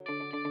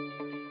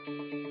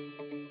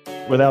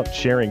without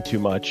sharing too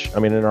much, I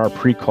mean, in our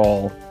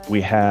pre-call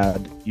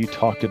you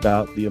talked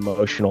about the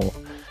emotional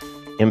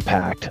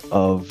impact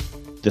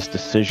of this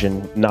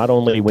decision, not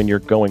only when you're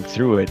going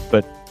through it,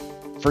 but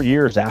for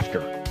years after.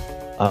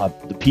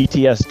 The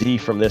PTSD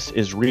from this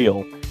is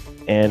real.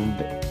 And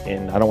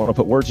I don't want to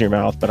put words in your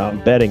mouth, but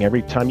I'm betting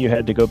every time you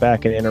had to go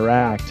back and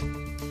interact,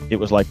 it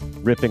was like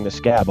ripping the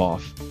scab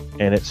off,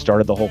 and it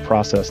started the whole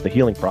process, the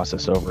healing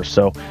process over.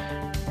 So,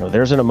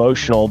 there's an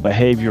emotional,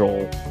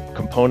 behavioral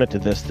component to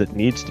this that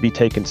needs to be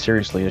taken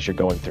seriously as you're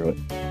going through it.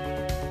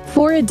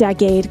 For a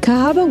decade,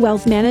 CAHABA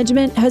Wealth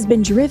Management has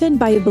been driven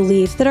by a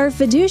belief that our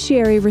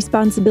fiduciary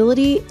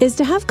responsibility is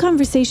to have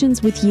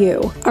conversations with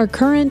you, our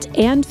current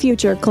and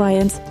future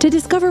clients, to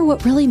discover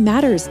what really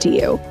matters to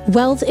you.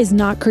 Wealth is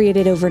not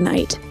created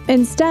overnight.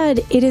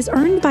 Instead, it is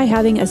earned by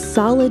having a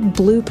solid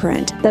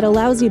blueprint that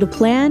allows you to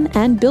plan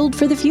and build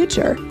for the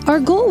future. Our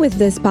goal with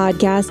this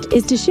podcast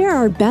is to share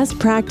our best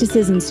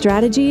practices and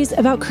strategies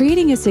about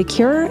creating a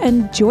secure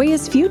and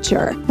joyous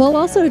future, while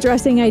also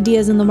addressing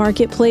ideas in the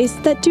marketplace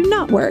that do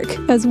not work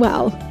as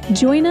well.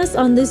 Join us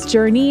on this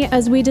journey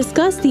as we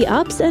discuss the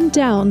ups and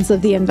downs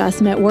of the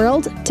investment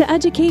world to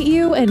educate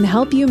you and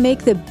help you make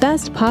the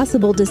best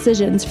possible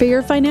decisions for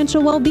your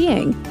financial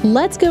well-being.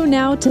 Let's go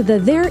now to the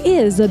There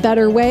Is a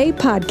Better Way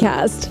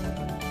podcast.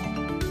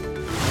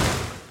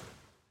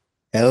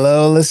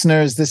 Hello,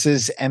 listeners. This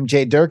is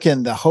MJ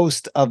Durkin, the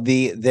host of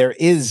the There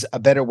Is a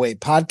Better Way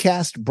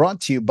podcast,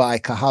 brought to you by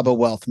CAHABA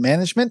Wealth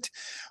Management.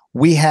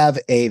 We have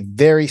a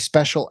very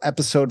special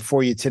episode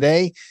for you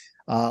today.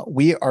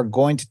 We are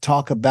going to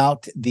talk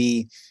about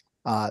the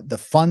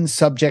fun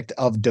subject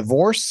of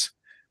divorce.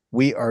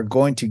 We are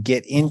going to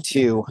get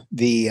into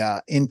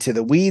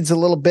the weeds a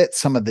little bit,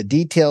 some of the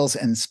details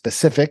and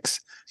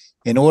specifics.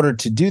 In order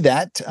to do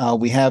that,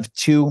 we have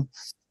two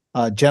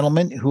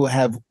gentlemen who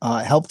have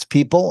helped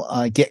people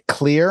get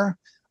clear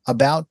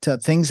about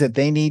things that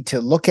they need to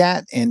look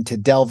at and to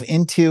delve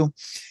into,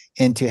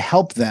 and to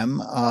help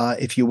them,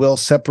 if you will,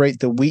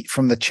 separate the wheat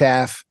from the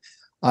chaff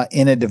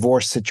in a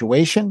divorce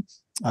situation.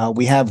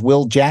 We have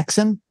Will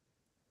Jackson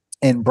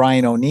and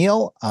Brian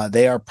O'Neill.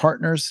 They are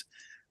partners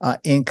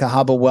in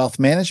CAHABA Wealth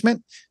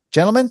Management.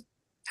 Gentlemen,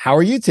 how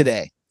are you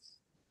today?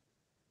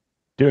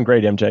 Doing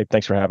great, MJ.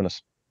 Thanks for having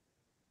us.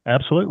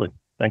 Absolutely.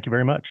 Thank you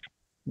very much.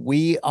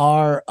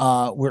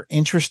 We're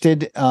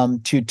interested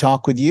to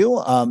talk with you.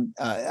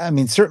 I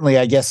mean, certainly,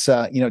 I guess,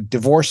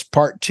 divorce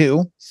part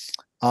 2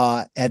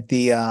 at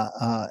the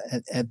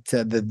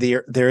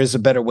There Is a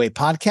Better Way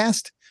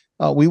podcast.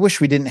 We wish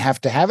we didn't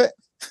have to have it.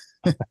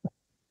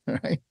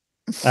 Right.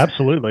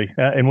 Absolutely.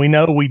 And we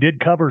know we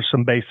did cover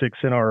some basics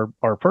in our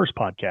first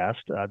podcast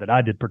that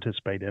I did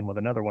participate in with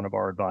another one of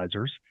our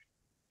advisors.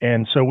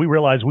 And so we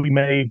realized we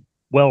may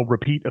well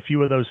repeat a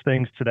few of those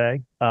things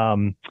today.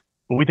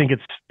 But we think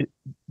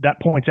that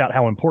points out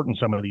how important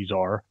some of these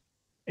are,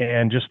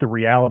 and just the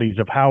realities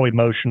of how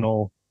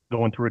emotional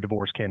going through a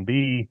divorce can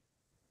be.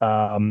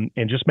 And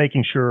just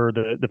making sure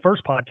the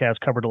first podcast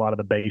covered a lot of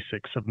the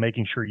basics of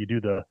making sure you do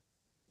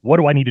what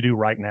do I need to do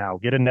right now?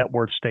 Get a net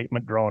worth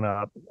statement drawn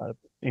up,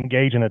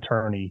 engage an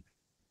attorney,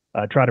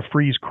 try to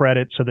freeze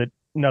credit so that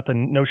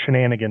no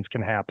shenanigans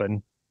can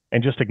happen,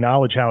 and just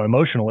acknowledge how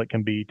emotional it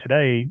can be.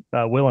 Today,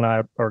 Will and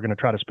I are going to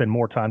try to spend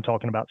more time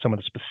talking about some of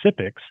the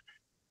specifics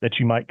that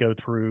you might go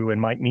through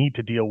and might need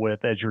to deal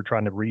with as you're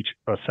trying to reach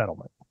a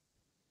settlement.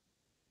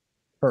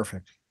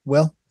 Perfect.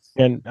 Will?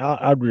 And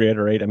I'd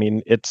reiterate, I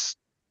mean,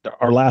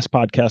 our last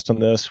podcast on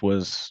this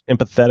was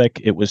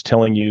empathetic. It was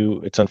telling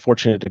you it's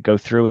unfortunate to go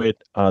through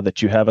it,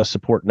 that you have a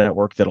support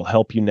network that'll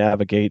help you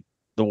navigate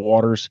the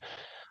waters.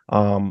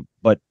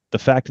 But the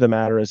fact of the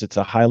matter is it's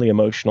a highly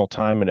emotional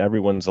time in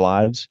everyone's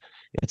lives.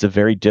 It's a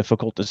very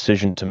difficult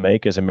decision to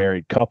make as a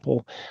married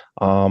couple.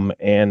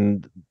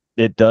 And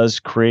it does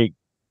create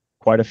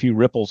quite a few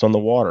ripples on the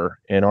water.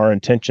 And our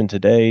intention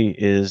today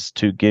is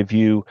to give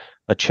you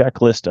a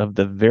checklist of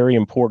the very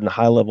important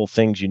high-level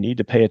things you need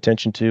to pay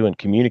attention to and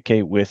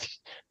communicate with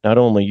not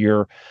only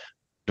your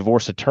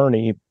divorce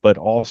attorney, but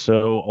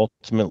also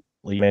ultimately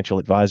financial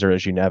advisor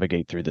as you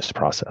navigate through this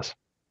process.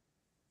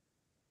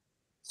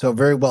 So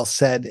very well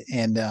said.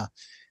 And,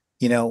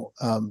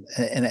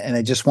 and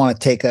I just want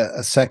to take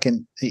a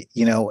second,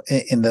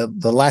 in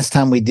the last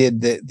time we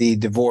did the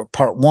divorce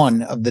part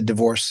 1 of the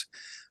divorce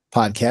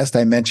podcast,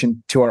 I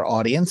mentioned to our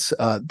audience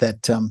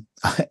that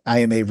I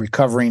am a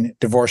recovering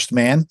divorced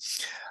man,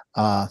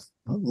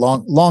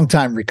 long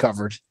time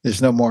recovered.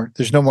 There's no more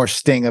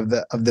sting of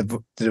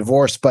the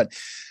divorce. But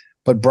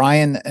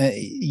Brian,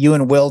 you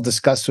and Will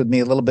discussed with me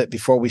a little bit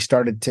before we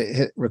started to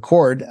hit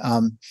record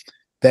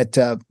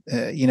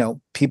that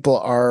people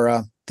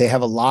are they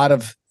have a lot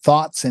of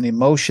thoughts and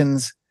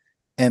emotions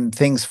and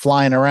things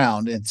flying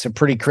around. It's a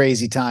pretty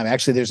crazy time.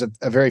 Actually, there's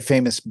a very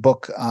famous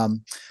book.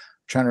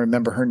 Trying to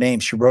remember her name.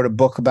 She wrote a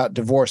book about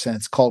divorce, and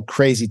it's called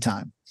Crazy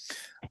Time.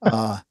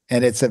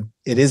 And it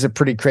is a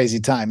pretty crazy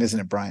time, isn't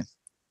it, Brian?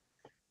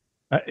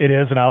 It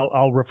is, and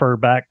I'll refer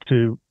back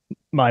to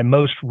my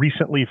most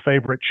recently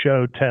favorite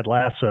show, Ted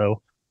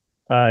Lasso.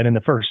 And in the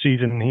first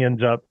season, he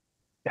ends up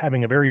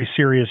having a very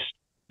serious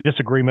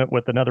disagreement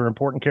with another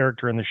important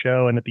character in the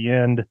show, and at the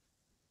end,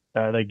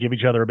 they give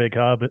each other a big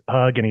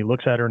hug, and he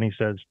looks at her and he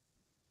says,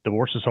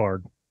 "Divorce is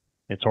hard.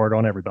 It's hard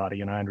on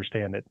everybody, and I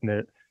understand it."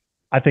 And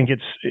I think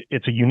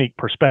it's a unique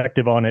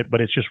perspective on it,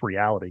 but it's just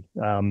reality.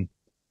 And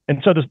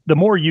so the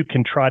more you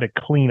can try to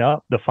clean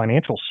up the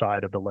financial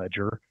side of the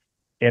ledger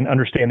and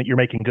understand that you're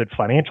making good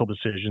financial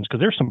decisions, because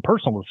there's some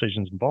personal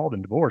decisions involved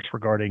in divorce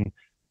regarding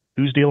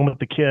who's dealing with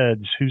the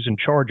kids, who's in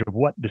charge of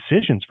what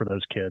decisions for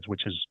those kids,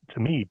 which is, to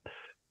me,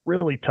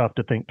 really tough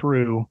to think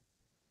through.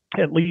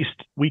 At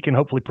least we can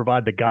hopefully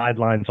provide the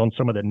guidelines on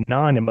some of the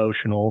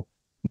non-emotional,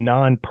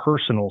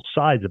 non-personal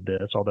sides of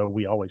this, although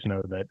we always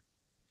know that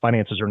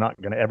finances are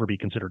not going to ever be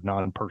considered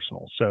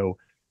non-personal. So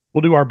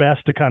we'll do our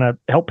best to kind of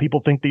help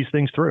people think these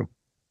things through.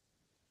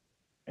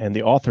 And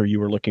the author you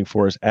were looking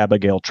for is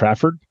Abigail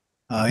Trafford.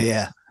 Oh,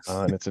 yeah.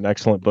 And it's an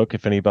excellent book.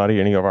 If any of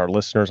our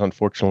listeners,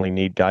 unfortunately,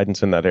 need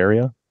guidance in that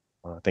area,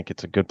 I think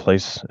it's a good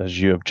place, as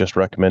you have just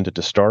recommended,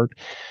 to start.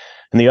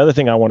 And the other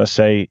thing I want to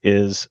say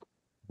is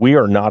we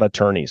are not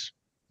attorneys.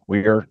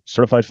 We are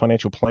certified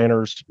financial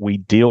planners. We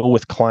deal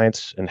with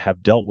clients and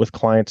have dealt with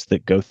clients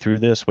that go through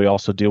this. We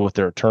also deal with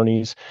their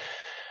attorneys.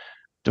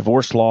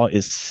 Divorce law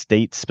is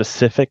state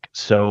specific,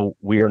 so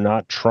we are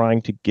not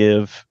trying to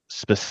give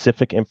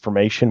specific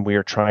information. We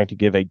are trying to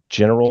give a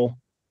general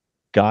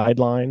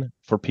guideline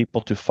for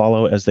people to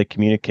follow as they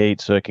communicate,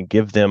 so it can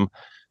give them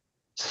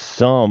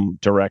some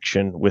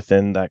direction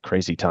within that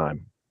crazy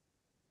time.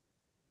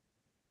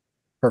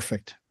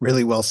 Perfect.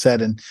 Really well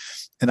said. And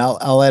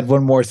I'll add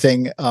one more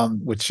thing,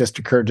 which just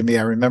occurred to me.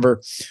 I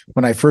remember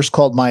when I first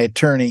called my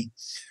attorney,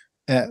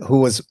 who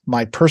was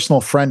my personal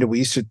friend, and we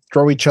used to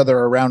throw each other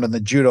around on the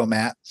judo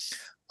mat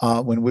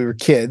when we were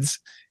kids,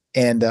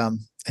 and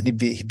he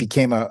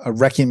became a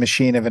wrecking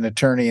machine of an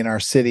attorney in our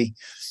city.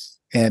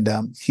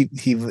 And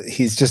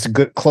he's just a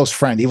good close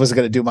friend. He wasn't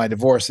going to do my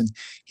divorce, and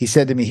he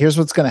said to me, "Here's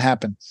what's going to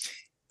happen.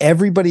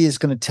 Everybody is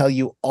going to tell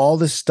you all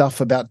this stuff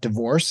about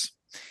divorce."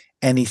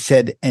 And he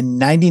said, and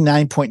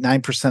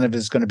 99.9% of it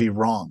is going to be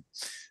wrong.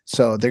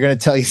 So they're going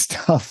to tell you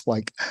stuff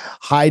like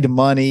hide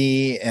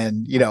money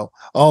and,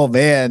 oh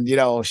man,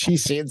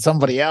 she's seeing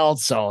somebody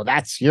else. So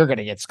you're going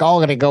to get all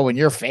going to go in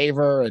your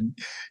favor. And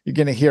you're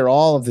going to hear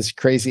all of this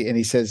crazy. And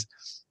he says,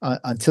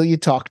 until you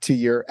talk to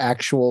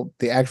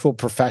the actual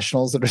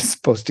professionals that are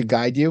supposed to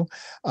guide you,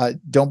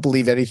 don't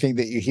believe anything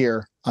that you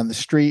hear on the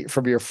street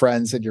from your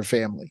friends and your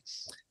family.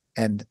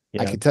 And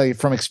I can tell you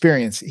from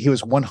experience, he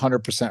was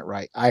 100%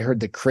 right. I heard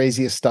the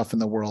craziest stuff in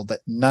the world,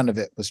 but none of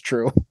it was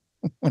true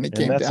when it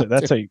came down.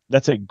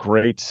 That's a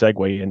great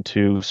segue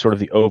into sort of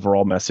the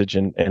overall message.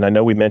 And I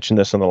know we mentioned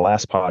this on the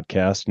last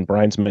podcast, and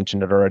Brian's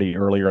mentioned it already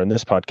earlier in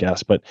this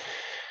podcast, but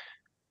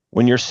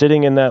when you're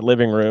sitting in that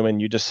living room and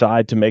you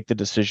decide to make the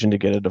decision to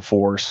get a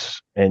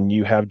divorce, and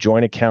you have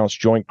joint accounts,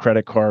 joint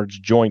credit cards,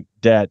 joint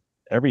debt,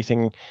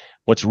 everything,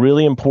 what's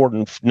really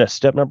important,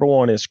 step number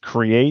one, is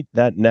create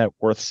that net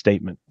worth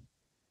statement.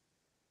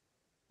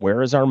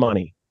 Where is our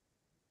money?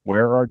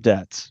 Where are our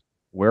debts?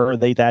 Where are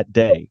they that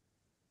day?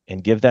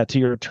 And give that to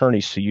your attorney,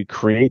 so you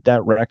create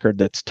that record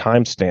that's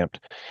time stamped.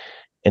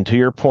 And to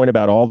your point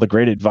about all the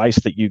great advice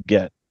that you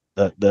get,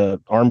 the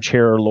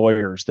armchair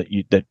lawyers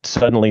that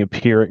suddenly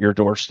appear at your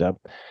doorstep,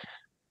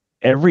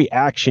 every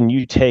action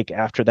you take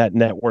after that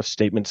net worth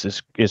statement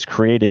is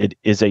created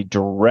is a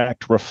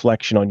direct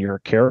reflection on your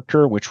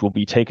character, which will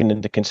be taken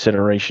into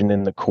consideration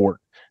in the court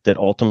that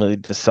ultimately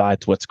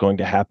decides what's going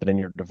to happen in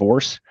your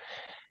divorce.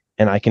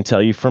 And I can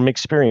tell you from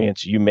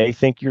experience, you may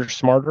think you're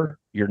smarter.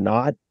 You're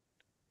not.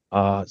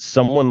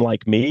 Someone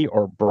like me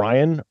or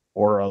Brian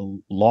or a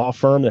law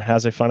firm that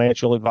has a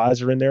financial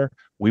advisor in there,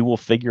 we will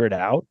figure it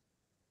out.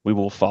 We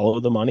will follow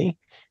the money,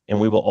 and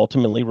we will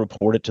ultimately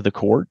report it to the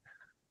court.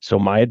 So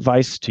my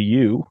advice to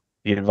you,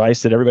 the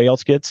advice that everybody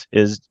else gets,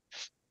 is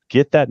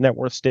get that net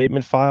worth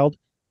statement filed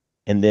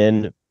and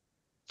then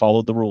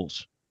follow the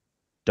rules.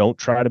 Don't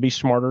try to be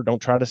smarter.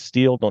 Don't try to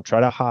steal. Don't try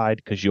to hide,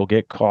 because you'll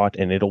get caught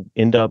and it'll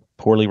end up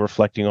poorly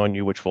reflecting on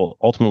you, which will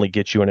ultimately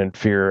get you an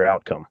inferior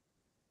outcome.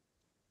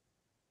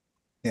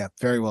 Yeah,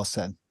 very well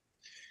said.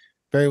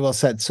 Very well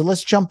said. So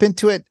let's jump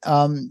into it.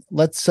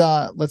 Let's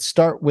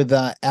start with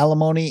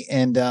alimony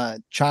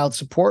and child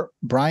support.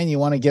 Brian, you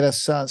want to get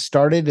us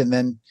started, and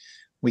then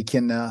we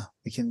can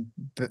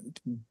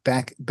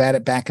bat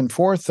it back and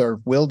forth.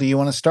 Or Will, do you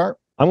want to start?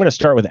 I'm going to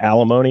start with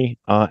alimony.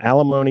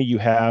 Alimony, you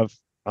have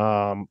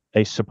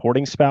a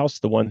supporting spouse,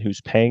 the one who's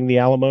paying the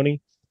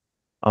alimony.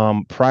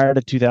 Prior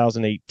to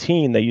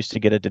 2018, they used to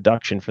get a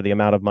deduction for the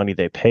amount of money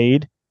they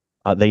paid.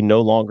 They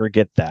no longer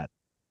get that.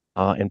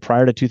 And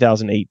prior to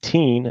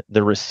 2018,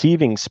 the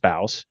receiving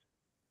spouse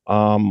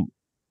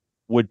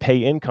would pay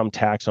income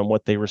tax on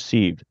what they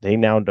received. They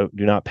now do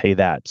not pay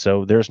that.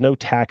 So there's no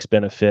tax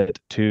benefit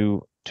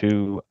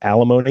to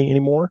alimony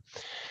anymore.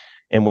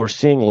 And we're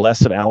seeing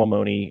less of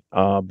alimony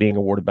being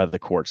awarded by the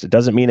courts. It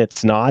doesn't mean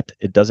it's not.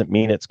 It doesn't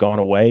mean it's gone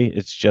away.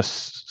 It's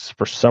just,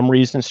 for some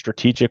reason,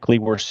 strategically,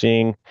 we're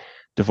seeing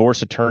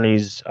divorce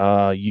attorneys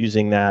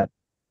using that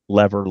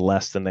lever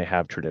less than they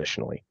have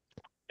traditionally.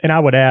 And I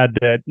would add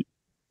that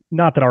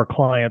not that our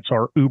clients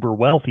are uber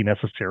wealthy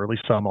necessarily.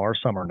 Some are,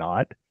 some are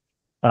not.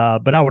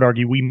 But I would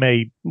argue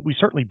we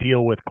certainly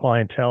deal with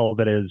clientele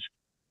that is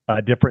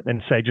different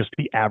than, say, just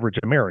the average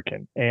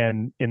American.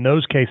 And in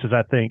those cases,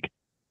 I think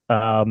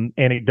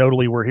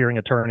anecdotally, we're hearing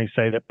attorneys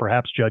say that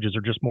perhaps judges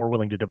are just more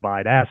willing to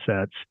divide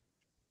assets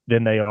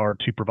than they are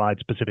to provide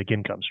specific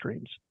income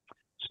streams.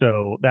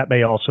 So that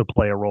may also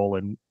play a role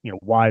in,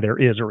 why there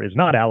is or is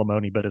not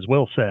alimony. But as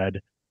Will said,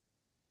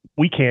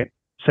 we can't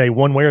say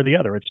one way or the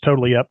other. It's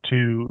totally up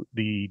to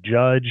the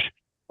judge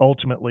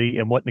ultimately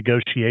and what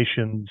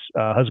negotiations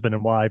husband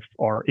and wife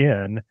are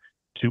in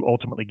to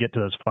ultimately get to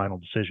those final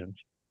decisions.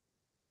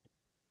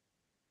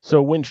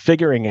 So when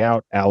figuring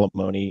out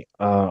alimony,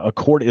 a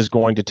court is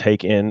going to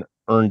take in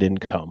earned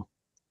income.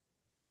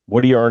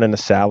 What do you earn in a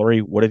salary?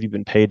 What have you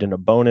been paid in a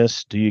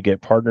bonus? Do you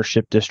get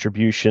partnership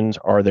distributions?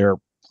 Are there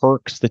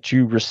perks that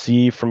you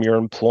receive from your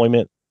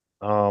employment?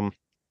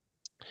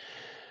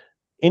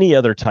 Any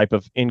other type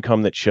of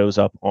income that shows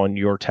up on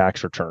your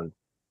tax return.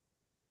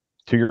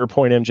 To your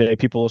point, MJ,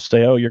 people will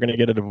say, oh, you're going to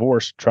get a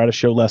divorce. Try to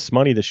show less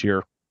money this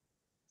year.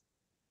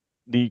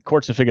 The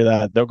courts will figure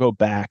that out. They'll go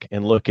back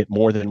and look at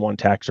more than one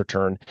tax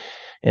return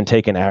and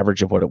take an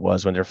average of what it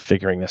was when they're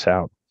figuring this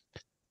out.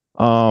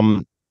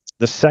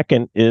 The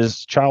second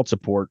is child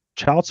support.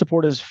 Child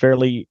support is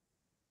fairly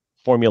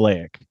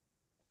formulaic.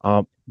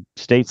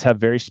 States have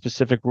very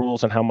specific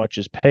rules on how much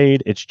is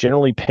paid. It's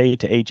generally paid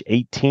to age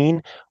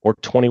 18 or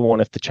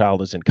 21 if the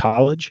child is in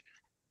college.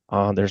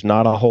 There's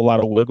not a whole lot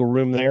of wiggle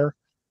room there.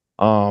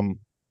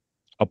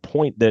 A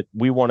point that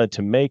we wanted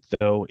to make,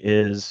 though,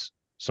 is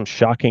some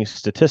shocking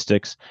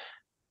statistics.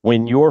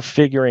 When you're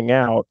figuring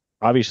out,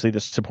 obviously,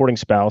 the supporting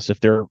spouse, if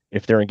they're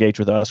engaged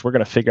with us, we're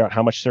going to figure out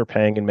how much they're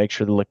paying and make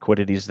sure the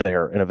liquidity is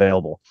there and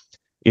available.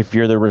 If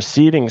you're the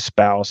receiving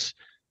spouse,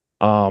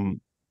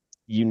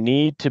 you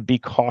need to be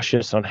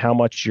cautious on how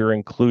much you're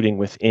including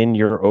within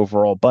your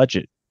overall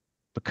budget,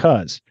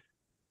 because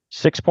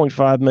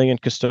 6.5 million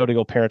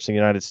custodial parents in the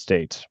United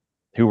States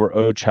who were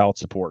owed child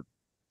support,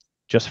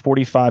 just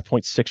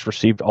 45.6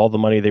 received all the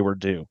money they were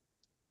due.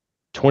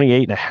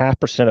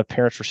 28.5% of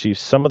parents received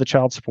some of the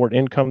child support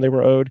income they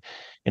were owed,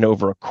 and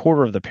over a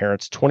quarter of the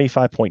parents,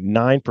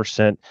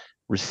 25.9%,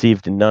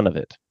 received none of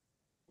it.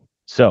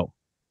 So,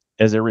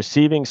 as a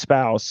receiving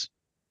spouse,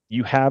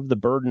 you have the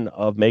burden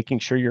of making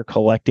sure you're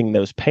collecting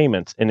those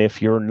payments. And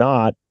if you're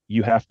not,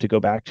 you have to go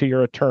back to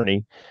your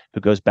attorney, who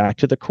goes back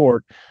to the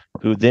court,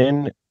 who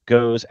then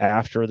goes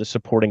after the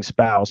supporting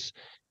spouse.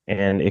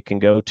 And it can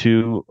go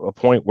to a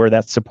point where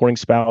that supporting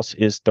spouse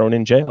is thrown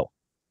in jail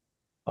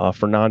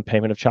for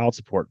non-payment of child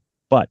support.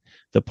 But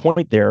the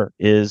point there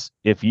is,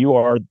 if you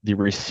are the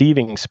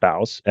receiving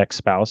spouse,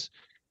 ex-spouse,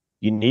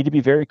 you need to be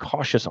very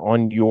cautious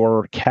on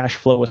your cash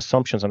flow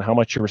assumptions on how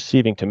much you're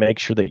receiving to make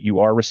sure that you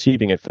are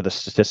receiving it for the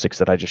statistics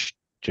that I just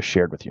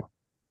shared with you.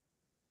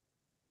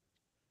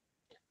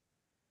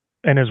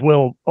 And as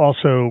Will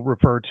also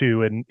referred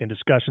to in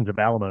discussions of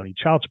alimony,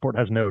 child support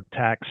has no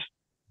tax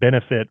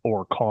benefit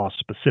or cost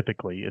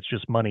specifically. It's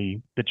just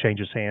money that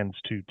changes hands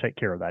to take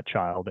care of that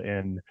child.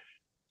 And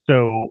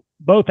so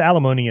both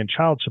alimony and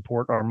child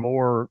support are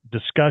more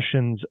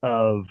discussions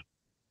of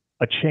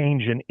a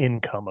change in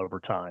income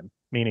over time,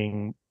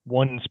 meaning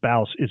one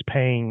spouse is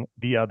paying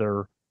the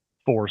other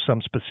for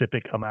some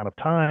specific amount of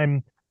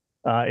time.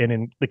 And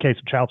in the case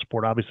of child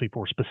support, obviously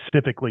for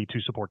specifically to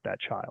support that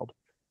child.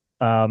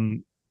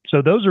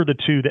 So those are the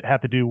two that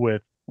have to do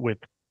with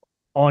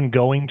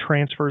ongoing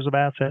transfers of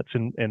assets.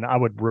 And I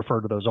would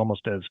refer to those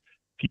almost as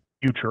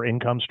future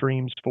income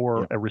streams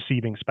for a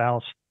receiving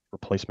spouse.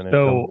 Replacement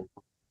income.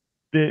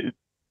 So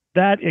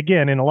that,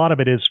 again, and a lot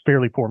of it is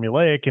fairly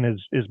formulaic and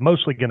is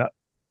mostly going to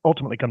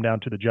ultimately come down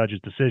to the judge's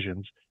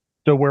decisions.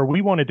 So where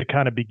we wanted to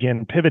kind of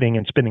begin pivoting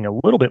and spending a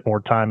little bit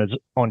more time is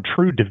on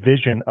true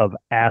division of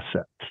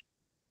assets,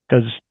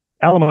 because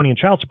alimony and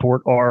child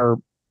support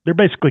they're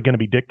basically going to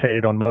be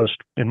dictated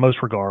in most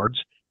regards.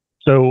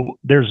 So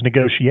there's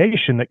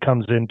negotiation that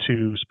comes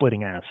into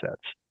splitting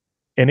assets,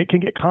 and it can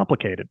get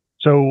complicated.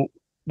 So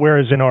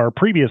whereas in our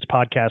previous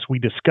podcast, we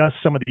discussed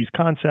some of these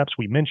concepts,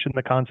 we mentioned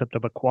the concept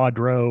of a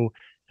quadro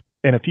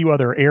and a few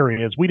other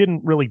areas, we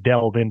didn't really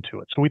delve into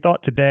it. So we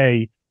thought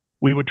today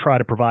we would try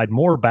to provide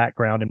more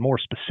background and more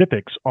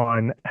specifics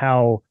on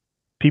how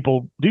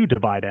people do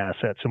divide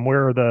assets and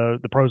where are the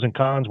pros and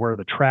cons, where are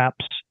the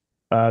traps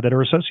that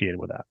are associated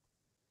with that.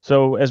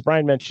 So as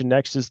Brian mentioned,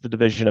 next is the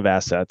division of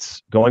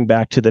assets. Going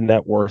back to the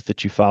net worth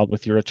that you filed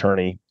with your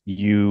attorney,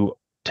 you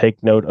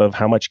take note of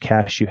how much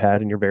cash you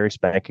had in your various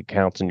bank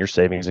accounts and your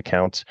savings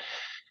accounts,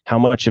 how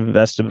much of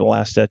investable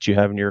assets you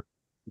have in your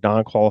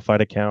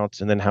non-qualified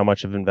accounts, and then how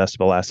much of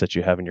investable assets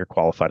you have in your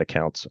qualified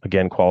accounts.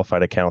 Again,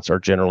 qualified accounts are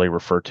generally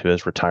referred to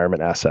as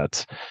retirement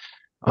assets.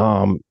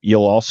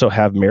 You'll also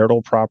have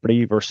marital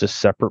property versus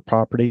separate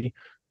property.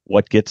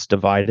 What gets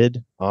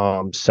divided?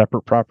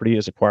 Separate property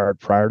is acquired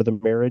prior to the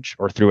marriage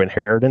or through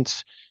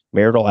inheritance.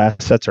 Marital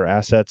assets are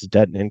assets,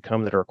 debt, and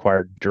income that are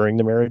acquired during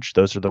the marriage.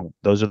 Those are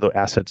the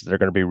assets that are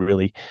going to be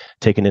really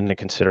taken into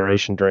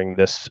consideration during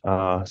this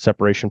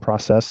separation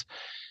process.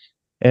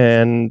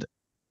 And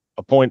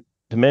a point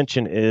to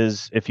mention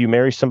is if you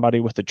marry somebody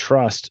with a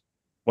trust,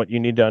 what you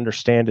need to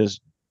understand is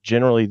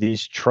generally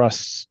these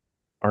trusts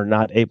are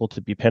not able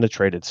to be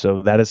penetrated.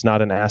 So that is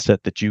not an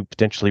asset that you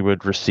potentially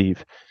would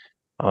receive.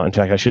 In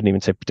fact, I shouldn't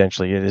even say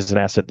potentially. It is an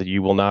asset that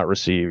you will not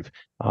receive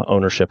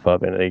ownership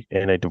of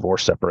in a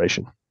divorce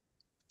separation.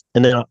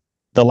 And then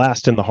the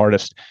last and the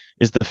hardest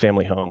is the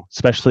family home,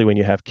 especially when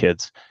you have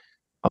kids.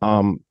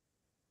 Um,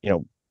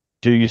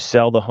 do you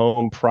sell the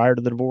home prior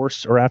to the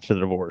divorce or after the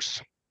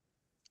divorce?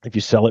 If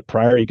you sell it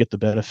prior, you get the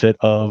benefit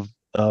of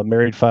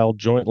married filed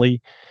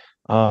jointly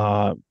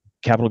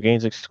capital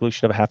gains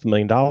exclusion of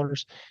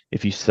 $500,000.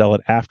 If you sell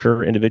it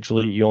after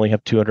individually, you only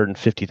have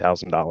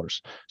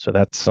 $250,000. So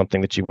that's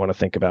something that you want to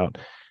think about.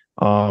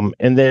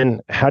 And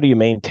then how do you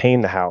maintain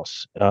the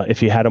house?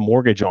 If you had a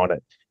mortgage on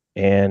it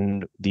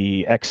and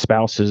the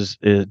ex-spouses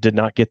did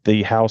not get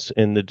the house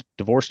in the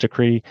divorce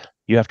decree,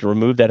 you have to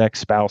remove that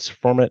ex-spouse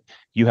from it.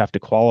 You have to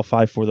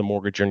qualify for the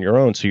mortgage on your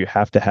own. So you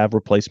have to have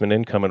replacement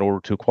income in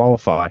order to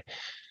qualify.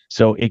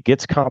 So it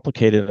gets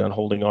complicated on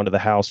holding on to the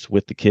house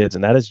with the kids.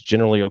 And that is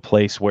generally a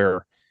place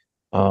where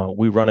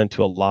we run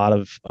into a lot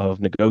of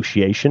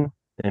negotiation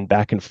and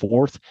back and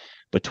forth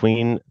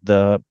between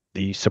the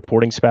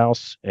supporting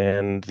spouse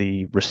and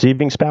the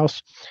receiving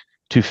spouse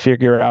to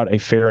figure out a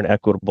fair and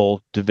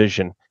equitable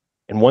division.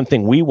 And one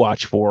thing we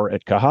watch for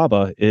at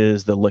CAHABA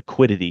is the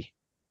liquidity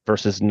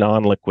versus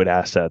non-liquid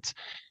assets,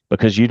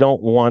 because you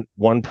don't want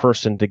one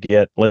person to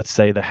get, let's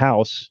say, the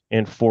house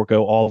and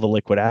forego all the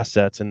liquid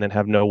assets and then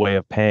have no way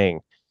of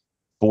paying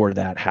for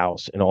that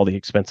house and all the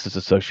expenses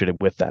associated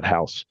with that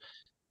house.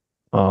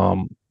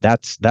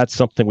 That's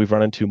something we've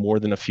run into more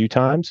than a few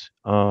times,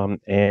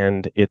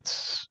 and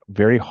it's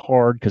very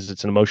hard because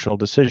it's an emotional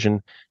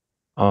decision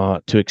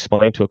to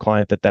explain to a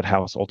client that that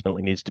house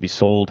ultimately needs to be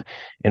sold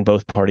and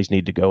both parties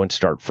need to go and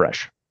start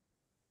fresh.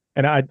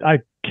 And I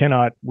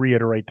cannot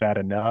reiterate that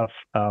enough.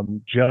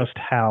 Just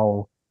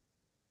how,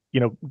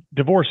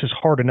 divorce is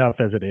hard enough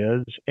as it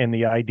is. And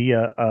the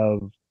idea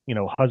of,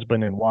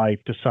 husband and wife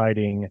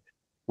deciding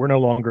we're no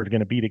longer going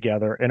to be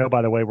together. And oh,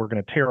 by the way, we're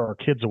going to tear our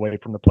kids away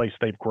from the place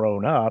they've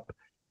grown up.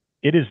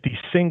 It is the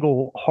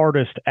single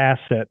hardest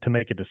asset to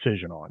make a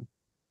decision on.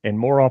 And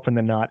more often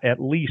than not,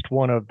 at least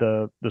one of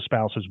the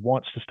spouses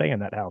wants to stay in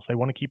that house. They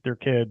want to keep their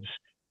kids,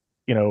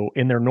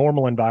 in their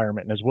normal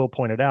environment. And as Will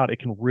pointed out, it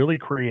can really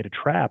create a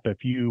trap if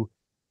you've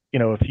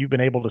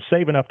been able to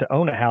save enough to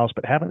own a house,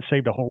 but haven't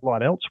saved a whole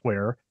lot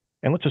elsewhere.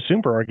 And let's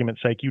assume, for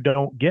argument's sake, you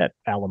don't get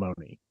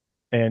alimony.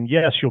 And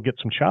yes, you'll get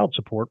some child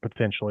support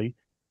potentially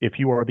if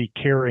you are the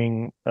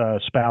caring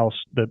spouse,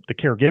 the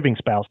caregiving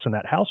spouse in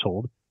that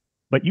household,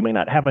 but you may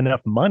not have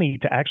enough money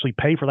to actually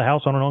pay for the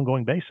house on an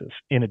ongoing basis.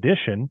 In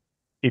addition,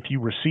 if you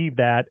receive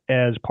that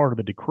as part of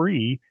the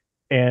decree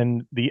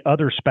and the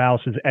other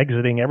spouse is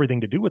exiting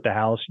everything to do with the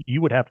house,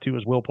 you would have to,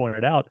 as Will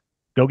pointed out,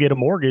 go get a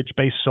mortgage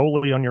based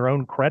solely on your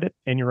own credit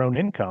and your own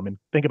income. And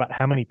think about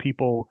how many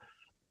people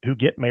who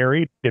get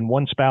married and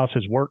one spouse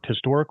has worked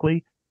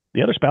historically,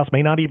 the other spouse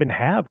may not even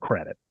have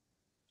credit.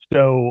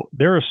 So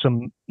there are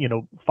some,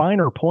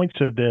 finer points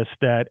of this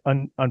that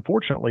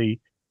unfortunately,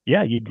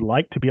 yeah, you'd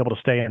like to be able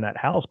to stay in that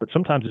house, but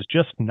sometimes it's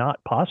just not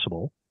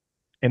possible.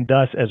 And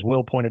thus, as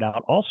Will pointed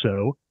out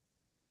also,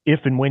 if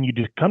and when you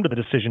just come to the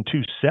decision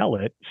to sell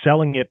it,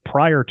 selling it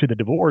prior to the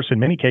divorce in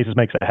many cases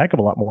makes a heck of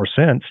a lot more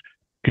sense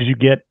because you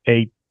get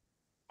a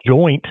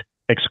joint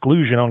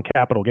exclusion on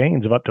capital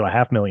gains of up to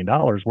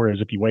 $500,000. Whereas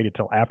if you waited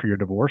till after you're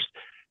divorced,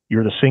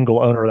 you're the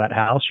single owner of that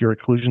house, your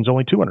exclusion is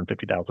only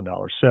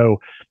 $250,000. So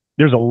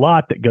there's a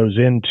lot that goes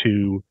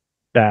into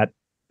that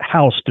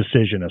house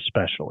decision,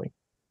 especially.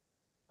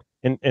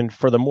 And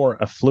for the more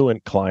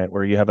affluent client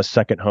where you have a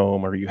second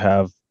home or you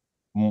have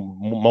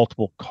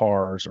multiple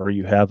cars or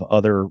you have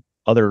other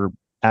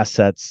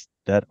assets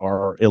that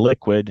are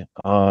illiquid,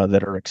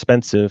 that are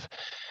expensive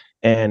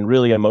and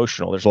really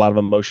emotional, there's a lot of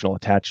emotional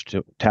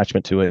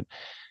attachment to it.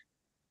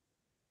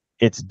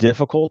 It's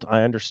difficult,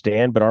 I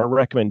understand, but our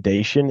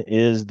recommendation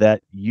is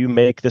that you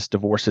make this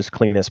divorce as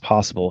clean as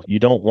possible. You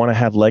don't want to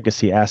have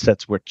legacy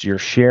assets which you're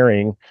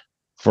sharing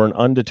for an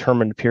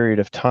undetermined period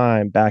of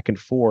time back and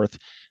forth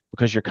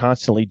because you're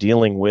constantly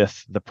dealing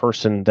with the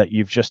person that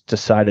you've just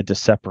decided to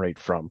separate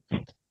from.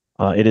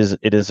 It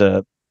is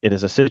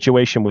a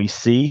situation we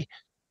see.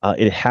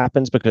 It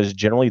happens because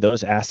generally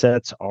those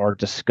assets are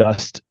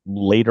discussed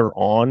later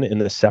on in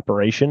the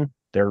separation.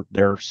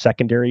 They're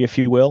secondary, if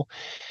you will.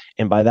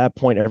 And by that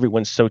point,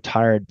 everyone's so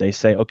tired, they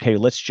say, okay,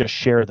 let's just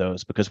share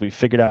those because we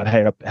figured out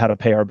how to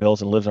pay our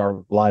bills and live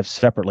our lives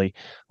separately.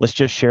 Let's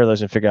just share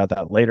those and figure out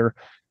that later.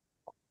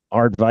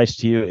 Our advice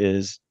to you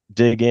is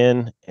dig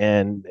in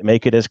and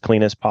make it as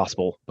clean as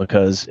possible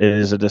because it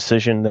is a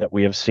decision that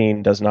we have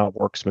seen does not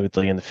work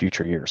smoothly in the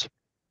future years.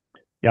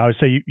 Yeah, I would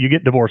say you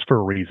get divorced for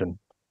a reason.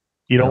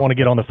 You don't want to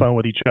get on the phone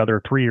with each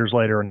other 3 years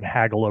later and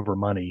haggle over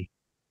money.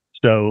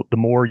 So the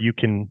more you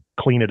can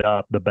clean it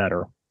up, the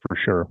better, for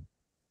sure.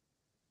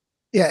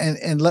 Yeah,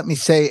 and let me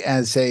say,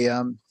 as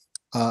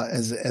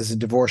a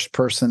divorced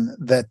person,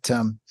 that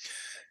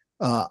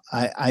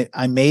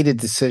I made a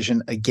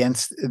decision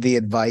against the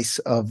advice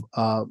of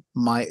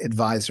my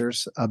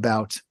advisors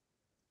about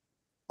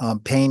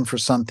paying for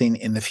something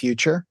in the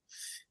future,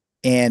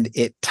 and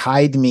it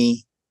tied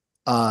me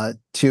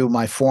to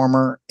my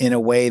former in a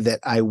way that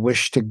I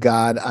wish to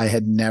God I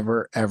had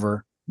never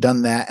ever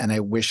done that, and I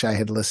wish I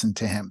had listened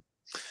to him.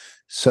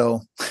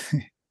 So,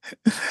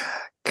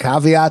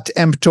 caveat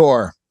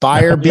emptor: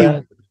 buyer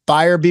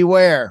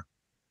beware.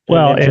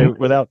 Well, and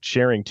without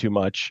sharing too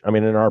much, I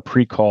mean, in our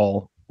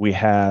pre-call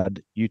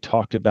you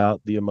talked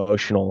about the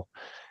emotional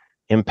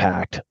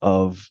impact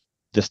of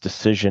this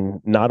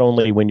decision, not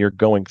only when you're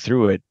going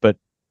through it, but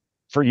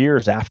for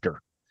years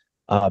after.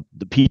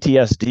 The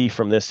PTSD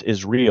from this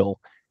is real,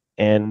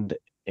 and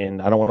I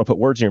don't want to put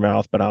words in your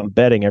mouth, but I'm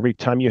betting every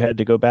time you had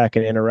to go back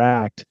and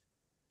interact,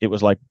 it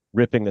was like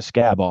ripping the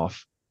scab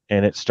off,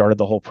 and it started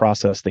the whole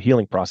process, the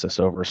healing process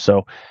over.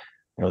 So,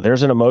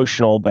 there's an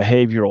emotional,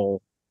 behavioral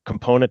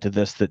component to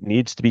this that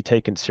needs to be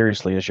taken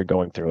seriously as you're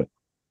going through it.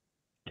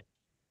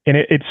 And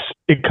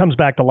it comes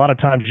back to a lot of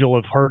times you'll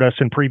have heard us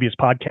in previous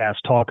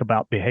podcasts talk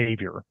about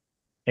behavior,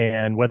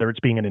 and whether it's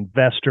being an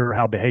investor,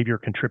 how behavior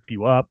can trip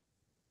you up.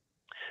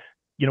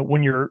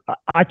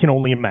 I can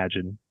only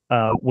imagine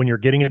when you're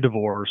getting a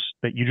divorce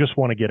that you just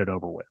want to get it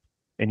over with,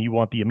 and you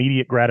want the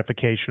immediate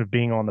gratification of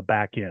being on the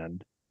back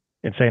end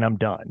and saying, I'm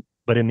done.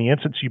 But in the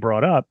instance you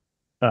brought up,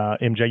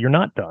 MJ, you're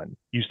not done.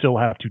 You still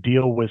have to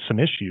deal with some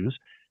issues.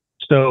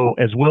 So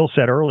as Will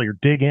said earlier,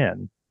 dig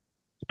in.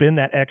 Spend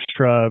that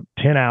extra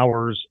 10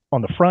 hours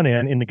on the front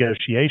end in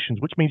negotiations,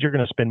 which means you're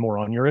going to spend more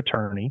on your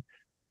attorney.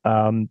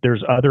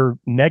 There's other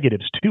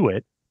negatives to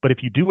it, but if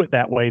you do it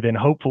that way, then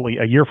hopefully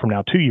a year from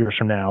now, 2 years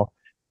from now,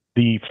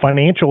 the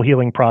financial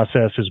healing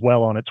process is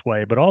well on its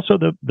way, but also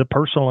the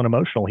personal and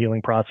emotional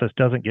healing process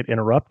doesn't get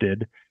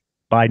interrupted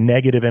by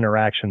negative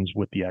interactions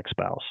with the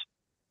ex-spouse.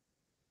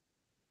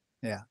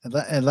 Yeah,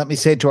 and let me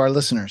say to our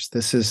listeners,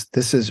 this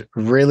is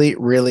really,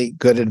 really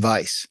good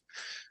advice,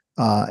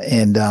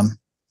 and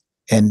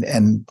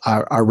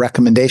our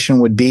recommendation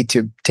would be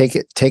to take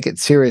it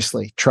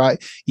seriously.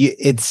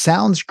 It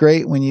sounds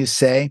great when you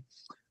say,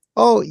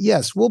 "Oh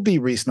yes, we'll be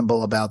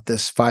reasonable about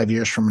this 5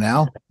 years from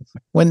now."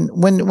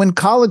 When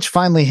college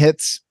finally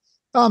hits,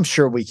 I'm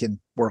sure we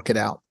can work it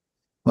out.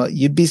 Well,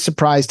 you'd be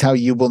surprised how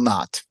you will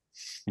not.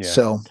 Yeah.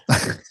 So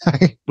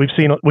we've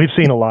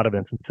seen a lot of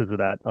instances of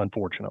that,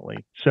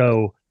 unfortunately.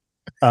 So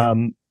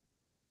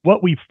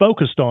what we've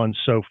focused on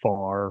so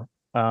far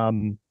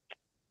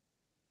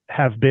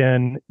have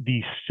been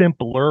the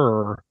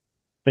simpler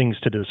things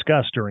to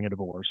discuss during a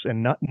divorce,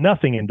 and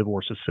nothing in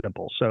divorce is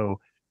simple. So,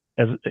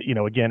 as you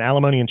know, again,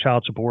 alimony and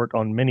child support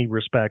on many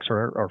respects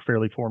are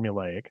fairly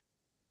formulaic.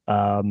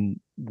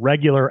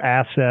 Regular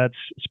assets,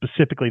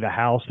 specifically the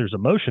house, there's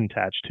emotion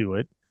attached to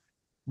it,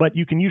 but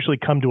you can usually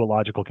come to a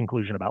logical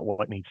conclusion about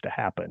what needs to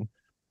happen.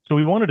 So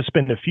we wanted to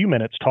spend a few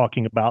minutes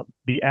talking about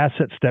the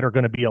assets that are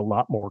going to be a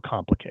lot more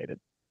complicated.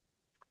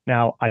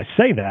 Now, I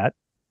say that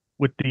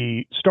with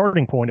the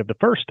starting point of the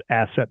first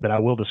asset that I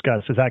will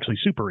discuss is actually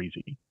super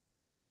easy.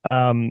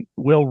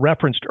 Will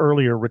referenced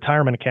earlier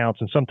retirement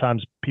accounts, and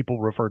sometimes people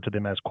refer to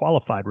them as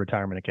qualified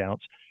retirement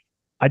accounts.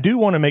 I do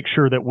want to make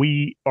sure that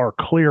we are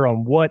clear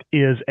on what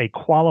is a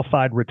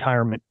qualified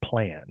retirement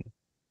plan.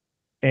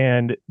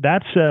 And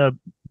that's a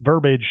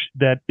verbiage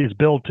that is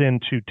built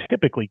into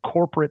typically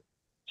corporate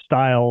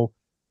style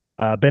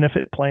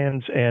benefit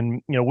plans.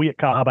 And, we at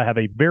CAHABA have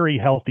a very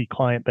healthy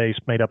client base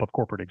made up of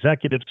corporate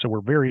executives. So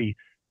we're very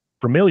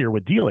familiar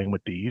with dealing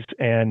with these.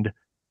 And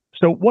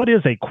so what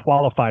is a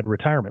qualified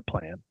retirement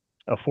plan?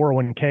 A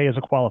 401k is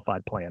a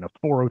qualified plan, a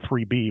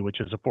 403b,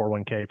 which is a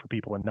 401k for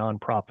people in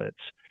nonprofits,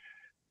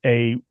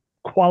 a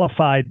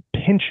qualified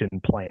pension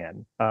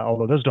plan,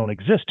 although those don't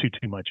exist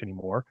too much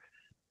anymore.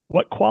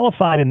 What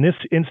qualified in this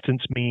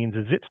instance means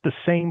is it's the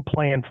same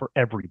plan for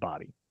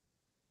everybody.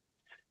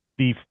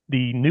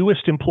 The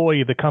newest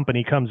employee of the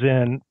company comes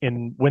in,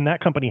 and when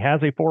that company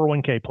has a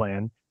 401k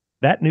plan,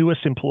 that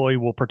newest employee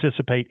will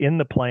participate in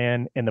the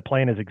plan, and the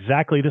plan is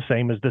exactly the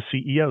same as the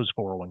CEO's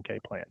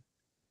 401k plan.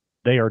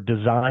 They are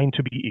designed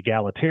to be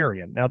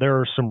egalitarian. Now, there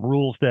are some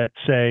rules that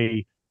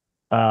say,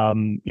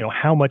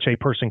 how much a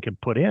person can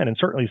put in, and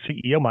certainly the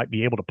CEO might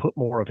be able to put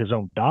more of his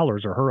own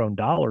dollars or her own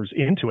dollars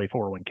into a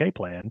 401k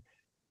plan,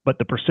 but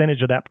the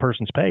percentage of that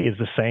person's pay is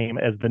the same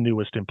as the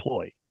newest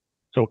employee.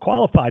 So a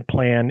qualified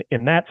plan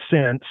in that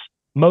sense,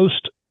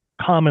 most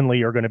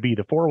commonly are going to be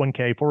the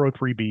 401k,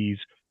 403bs,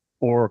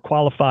 or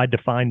qualified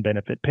defined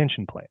benefit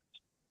pension plans.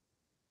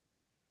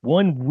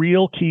 One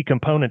real key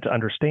component to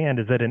understand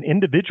is that an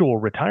individual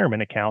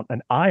retirement account,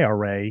 an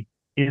IRA,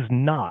 is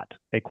not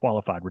a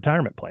qualified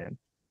retirement plan.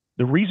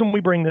 The reason we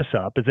bring this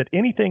up is that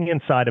anything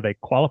inside of a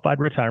qualified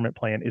retirement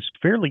plan is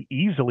fairly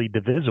easily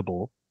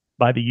divisible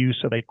by the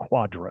use of a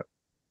QDRO,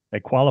 a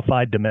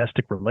qualified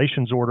domestic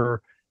relations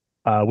order,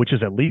 which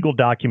is a legal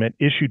document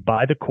issued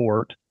by the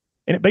court,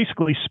 and it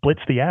basically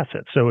splits the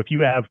assets. So if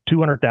you have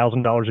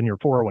 $200,000 in your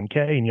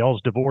 401k and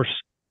y'all's divorce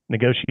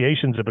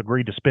negotiations have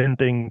agreed to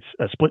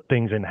split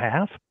things in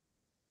half,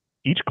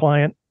 each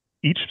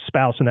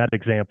spouse in that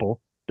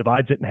example,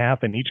 divides it in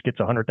half, and each gets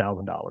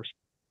 $100,000.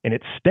 And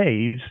it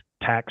stays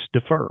tax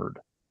deferred.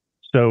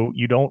 So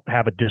you don't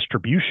have a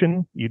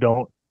distribution. You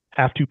don't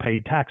have to pay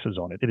taxes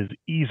on it. It is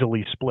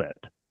easily split.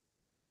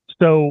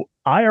 So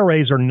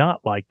IRAs are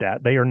not like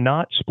that. They are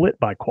not split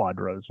by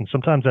quadros. And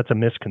sometimes that's a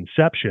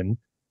misconception.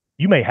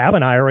 You may have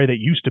an IRA that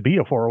used to be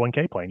a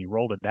 401k plan. You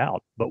rolled it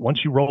out. But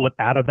once you roll it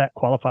out of that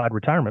qualified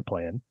retirement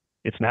plan,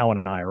 it's now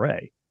an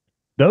IRA.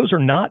 Those are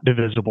not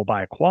divisible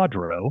by a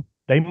quadro.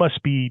 They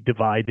must be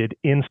divided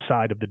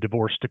inside of the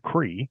divorce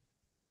decree.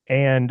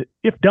 And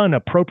if done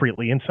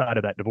appropriately inside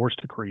of that divorce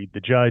decree,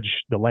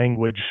 the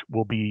language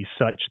will be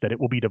such that it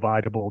will be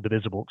divisible,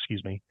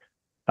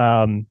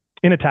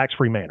 in a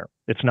tax-free manner.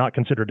 It's not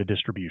considered a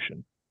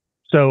distribution.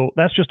 So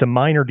that's just a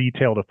minor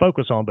detail to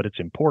focus on, but it's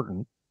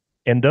important.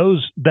 And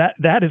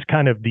that is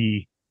kind of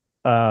the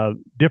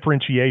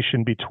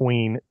differentiation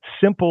between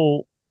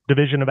simple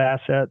division of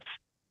assets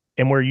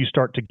and where you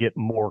start to get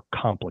more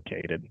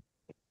complicated.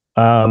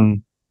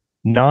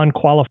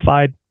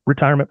 Non-qualified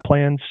retirement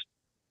plans,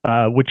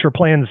 which are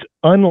plans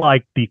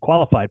unlike the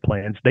qualified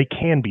plans, they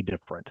can be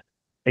different.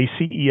 A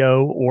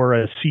CEO or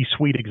a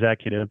C-suite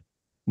executive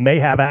may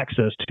have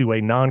access to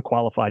a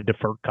non-qualified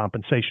deferred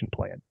compensation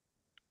plan,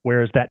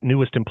 whereas that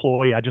newest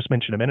employee I just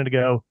mentioned a minute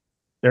ago,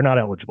 they're not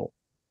eligible.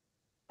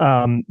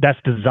 That's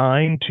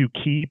designed to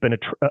keep and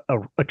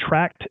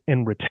attract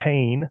and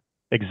retain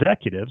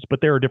executives, but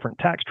there are different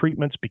tax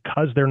treatments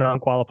because they're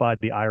non-qualified.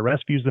 The IRS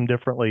views them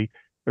differently.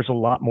 There's a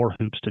lot more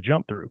hoops to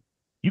jump through.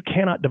 You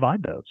cannot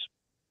divide those.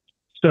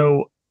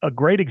 So a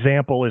great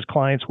example is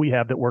clients we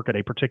have that work at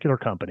a particular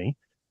company,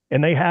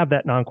 and they have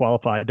that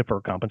non-qualified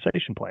deferred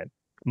compensation plan.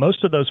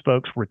 Most of those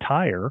folks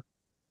retire,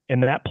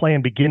 and that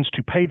plan begins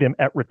to pay them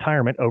at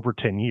retirement over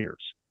 10 years.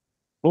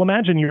 Well,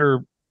 imagine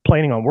you're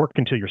planning on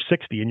working until you're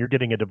 60 and you're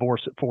getting a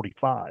divorce at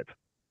 45.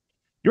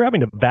 You're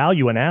having to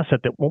value an asset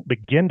that won't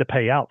begin to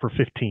pay out for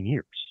 15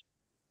 years.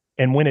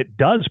 And when it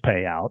does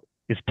pay out,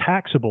 it's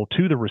taxable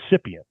to the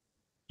recipient.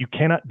 You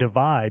cannot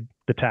divide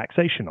the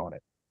taxation on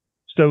it.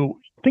 So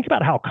think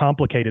about how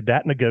complicated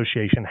that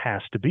negotiation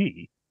has to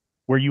be,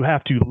 where you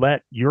have to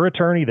let your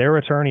attorney, their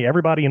attorney,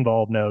 everybody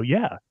involved know,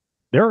 yeah,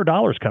 there are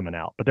dollars coming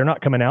out, but they're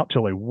not coming out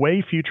till a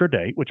way future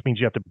date, which means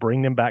you have to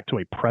bring them back to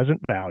a present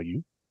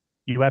value.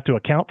 You have to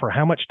account for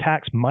how much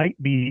tax might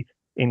be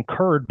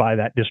incurred by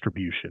that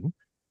distribution,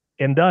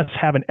 and thus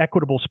have an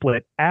equitable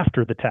split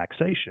after the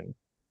taxation.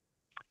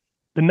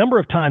 The number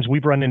of times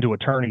we've run into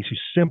attorneys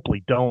who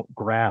simply don't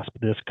grasp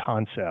this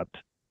concept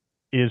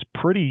is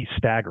pretty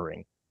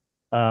staggering.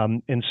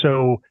 And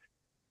so,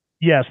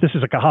 yes, this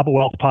is a CAHABA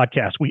Wealth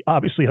podcast. We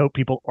obviously hope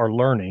people are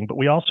learning, but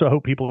we also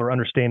hope people are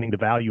understanding the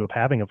value of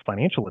having a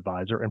financial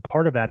advisor. And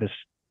part of that is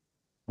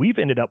we've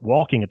ended up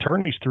walking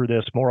attorneys through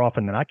this more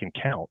often than I can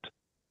count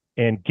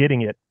and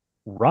getting it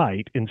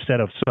right instead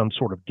of some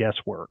sort of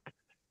guesswork.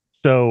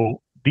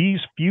 So these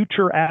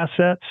future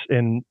assets,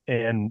 and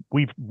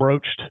we've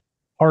broached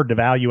hard to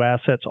value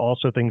assets,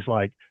 also things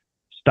like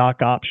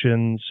stock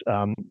options.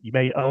 You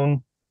may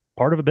own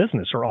part of a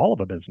business or all of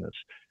a business.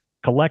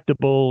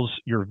 Collectibles,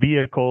 your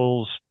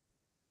vehicles,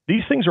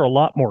 these things are a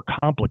lot more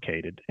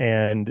complicated,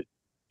 and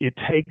it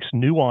takes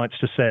nuance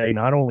to say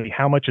not only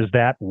how much is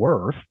that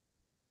worth,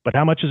 but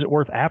how much is it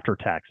worth after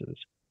taxes?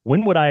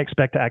 When would I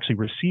expect to actually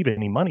receive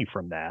any money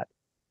from that?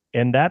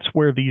 And that's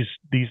where these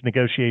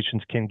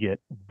negotiations can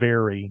get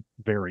very,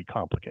 very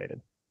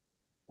complicated.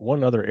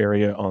 One other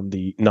area on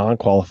the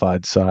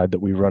non-qualified side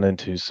that we run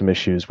into some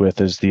issues with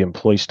is the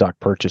employee stock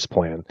purchase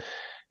plan.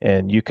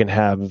 And you can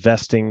have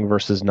vesting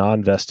versus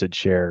non-vested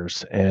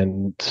shares.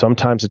 And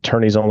sometimes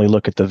attorneys only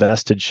look at the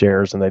vested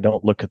shares and they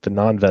don't look at the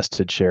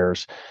non-vested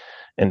shares.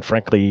 And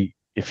frankly,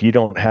 if you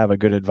don't have a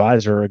good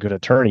advisor or a good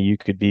attorney, you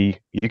could be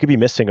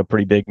missing a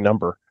pretty big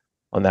number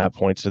on that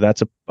point. So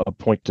that's a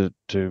point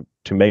to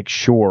make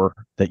sure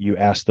that you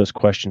ask those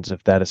questions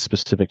if that is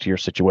specific to your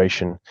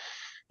situation.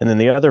 And then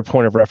the other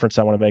point of reference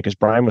I want to make is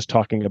Brian was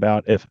talking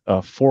about if a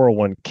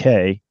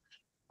 401k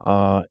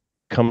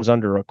comes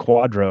under a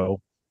quadro,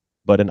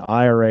 but an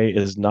IRA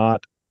is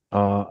not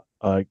under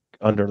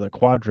the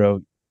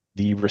quadro,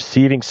 the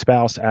receiving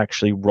spouse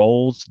actually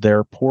rolls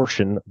their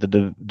portion,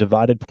 the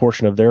divided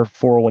portion of their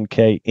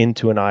 401k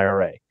into an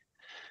IRA.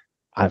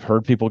 I've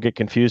heard people get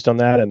confused on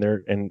that,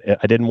 and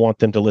I didn't want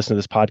them to listen to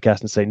this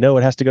podcast and say, no,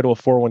 it has to go to a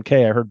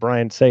 401k. I heard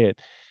Brian say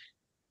it.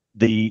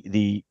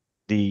 The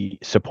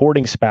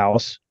supporting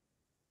spouse,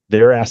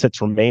 their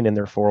assets remain in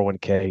their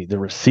 401k. The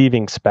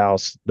receiving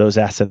spouse, those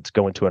assets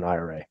go into an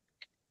IRA.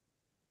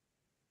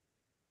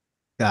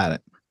 Got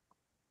it.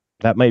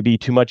 That may be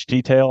too much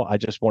detail. I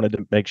just wanted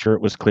to make sure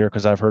it was clear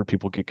because I've heard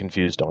people get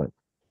confused on it.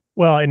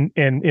 Well, and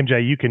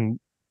MJ, you can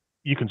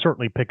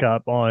certainly pick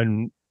up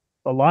on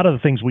a lot of the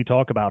things we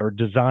talk about are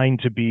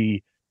designed to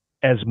be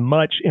as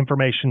much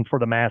information for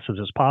the masses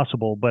as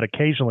possible. But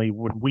occasionally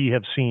when we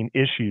have seen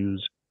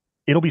issues,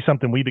 it'll be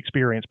something we've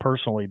experienced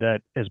personally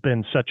that has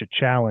been such a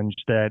challenge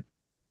that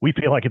we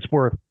feel like it's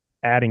worth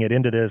adding it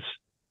into this,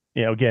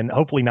 again,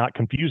 hopefully not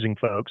confusing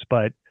folks,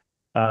 but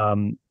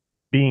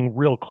being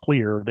real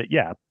clear that,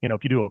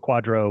 if you do a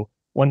quadro,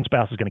 one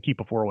spouse is going to keep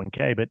a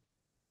 401k. But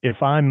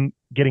if I'm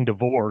getting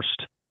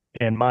divorced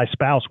and my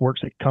spouse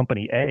works at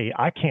company A,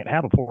 I can't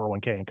have a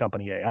 401k in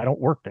company A. I don't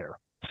work there.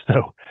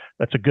 So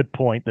that's a good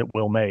point that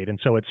Will made. And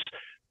so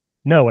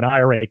no, an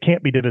IRA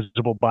can't be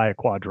divisible by a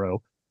quadro,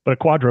 but a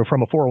quadro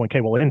from a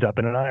 401k will end up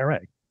in an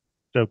IRA.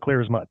 So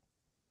clear as mud.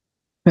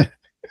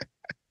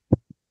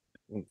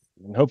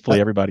 And hopefully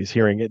everybody's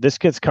hearing it. This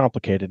gets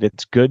complicated.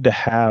 It's good to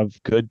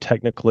have good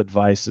technical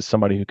advice as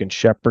somebody who can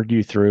shepherd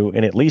you through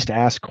and at least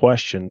ask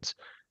questions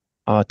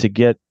to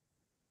get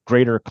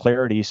greater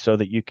clarity so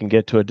that you can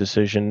get to a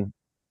decision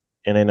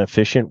in an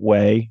efficient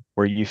way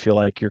where you feel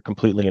like you're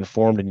completely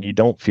informed and you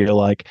don't feel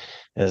like,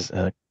 as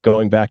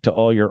going back to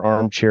all your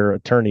armchair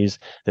attorneys,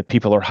 that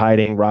people are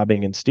hiding,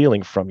 robbing, and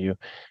stealing from you.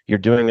 You're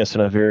doing this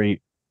in a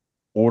very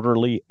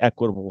orderly,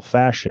 equitable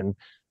fashion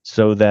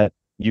so that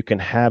you can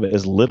have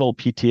as little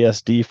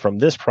PTSD from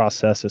this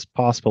process as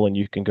possible and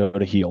you can go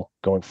to heal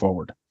going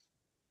forward.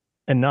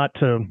 And not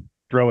to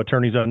throw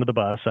attorneys under the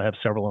bus, I have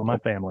several in my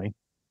family.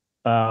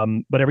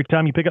 But every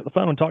time you pick up the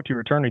phone and talk to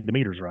your attorney, the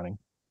meter's running.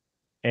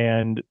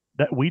 And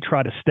that we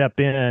try to step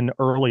in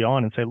early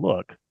on and say,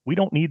 look, we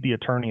don't need the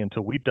attorney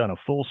until we've done a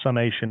full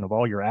summation of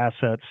all your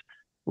assets,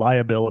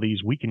 liabilities.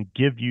 We can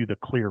give you the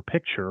clear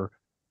picture.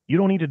 You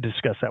don't need to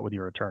discuss that with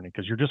your attorney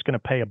because you're just going to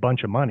pay a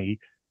bunch of money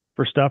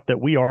for stuff that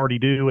we already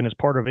do. And as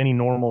part of any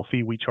normal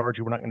fee we charge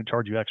you, we're not going to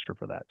charge you extra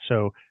for that.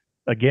 So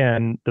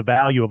again, the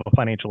value of a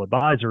financial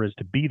advisor is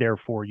to be there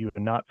for you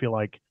and not feel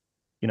like,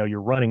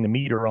 you're running the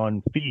meter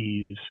on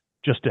fees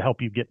just to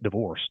help you get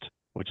divorced,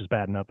 which is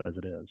bad enough as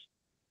it is.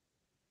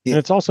 And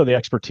it's also the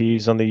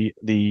expertise on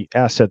the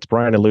assets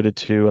Brian alluded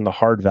to and the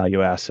hard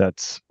value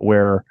assets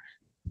where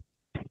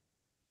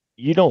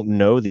you don't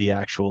know the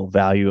actual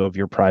value of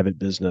your private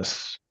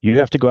business. You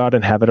have to go out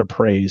and have it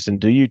appraised. And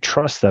do you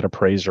trust that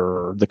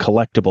appraiser, the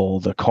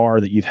collectible, the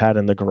car that you've had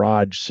in the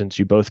garage since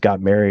you both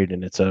got married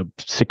and it's a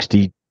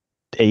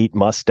 68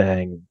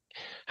 Mustang?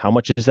 How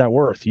much is that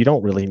worth? You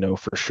don't really know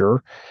for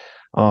sure.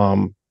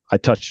 I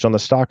touched on the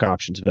stock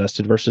options,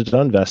 vested versus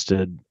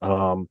unvested.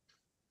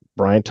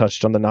 Brian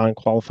touched on the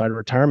non-qualified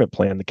retirement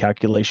plan, the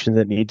calculation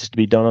that needs to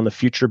be done on the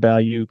future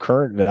value,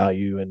 current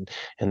value, and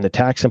the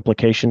tax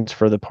implications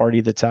for the party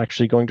that's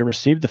actually going to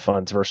receive the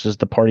funds versus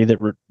the party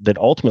that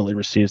ultimately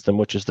receives them,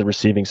 which is the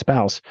receiving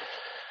spouse.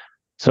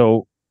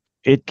 So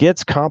it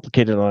gets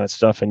complicated on that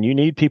stuff, and you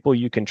need people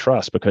you can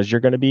trust because you're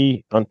going to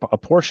be on a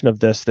portion of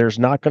this. There's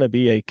not going to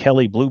be a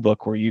Kelly Blue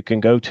Book where you can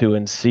go to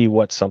and see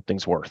what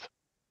something's worth.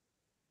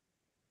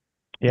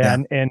 Yeah.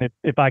 And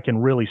if I can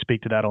really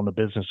speak to that on the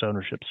business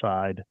ownership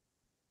side,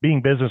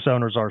 being business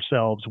owners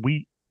ourselves,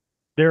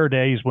 there are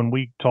days when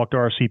we talk to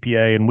our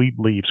CPA and we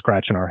leave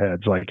scratching our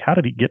heads like, how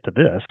did he get to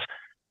this?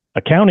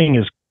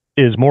 Accounting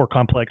is more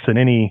complex than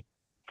any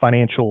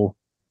financial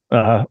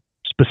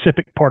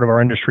specific part of our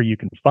industry you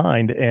can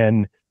find.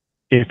 And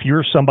if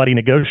you're somebody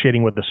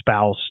negotiating with a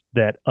spouse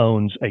that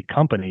owns a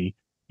company,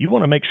 you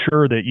want to make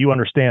sure that you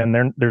understand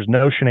there's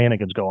no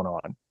shenanigans going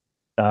on.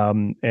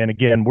 And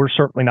again, we're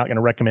certainly not going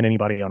to recommend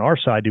anybody on our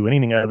side do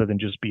anything other than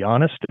just be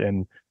honest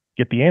and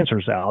get the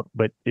answers out.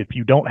 But if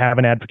you don't have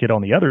an advocate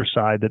on the other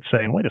side that's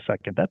saying, wait a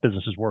second, that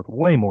business is worth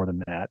way more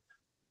than that,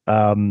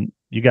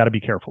 you got to be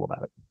careful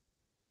about it.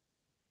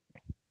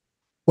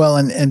 Well,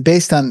 and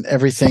based on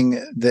everything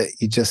that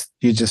you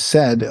just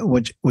said,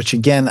 which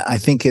again I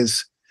think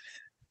is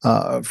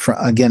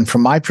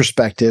from my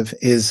perspective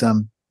is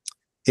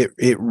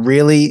it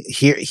really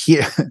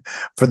here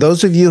for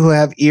those of you who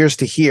have ears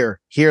to hear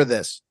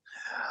this,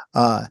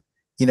 get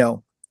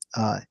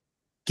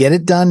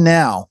it done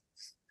now.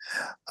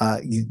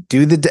 You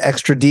do the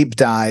extra deep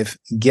dive,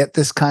 get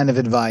this kind of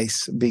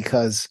advice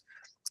because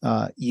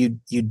you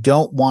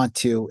don't want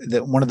to.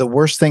 That one of the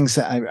worst things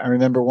I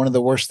remember. One of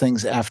the worst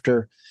things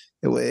after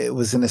it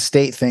was an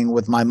estate thing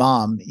with my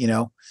mom.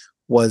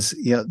 Was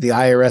the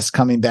IRS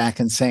coming back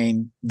and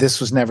saying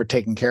this was never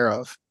taken care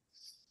of,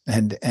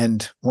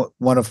 and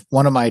one of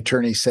my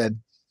attorneys said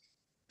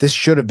this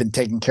should have been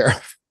taken care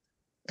of.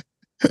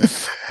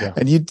 Yeah.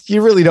 And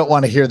you really don't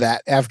want to hear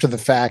that after the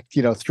fact.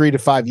 3 to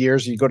 5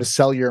 years, you go to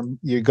sell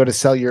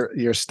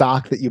your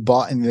stock that you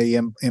bought in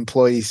the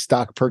employee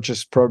stock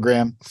purchase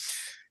program,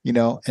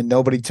 and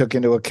nobody took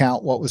into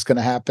account what was going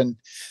to happen.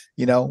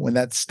 When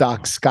that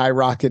stock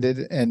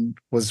skyrocketed and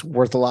was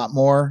worth a lot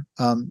more.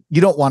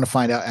 You don't want to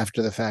find out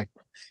after the fact.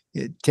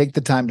 Take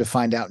the time to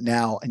find out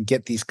now and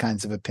get these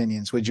kinds of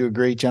opinions. Would you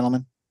agree,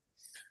 gentlemen?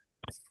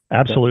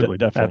 Absolutely.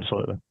 Definitely.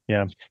 Absolutely.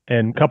 Yeah.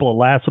 And a couple of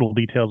last little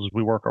details as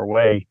we work our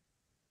way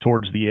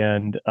towards the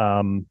end.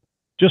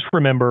 Just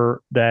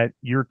remember that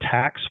your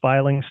tax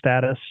filing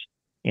status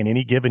in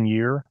any given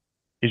year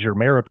is your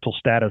marital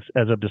status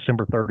as of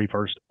December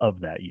 31st of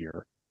that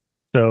year.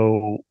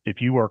 So if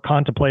you are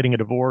contemplating a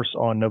divorce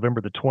on November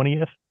the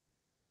 20th,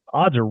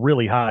 odds are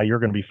really high you're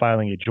going to be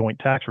filing a joint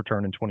tax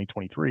return in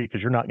 2023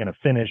 because you're not going to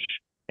finish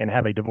and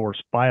have a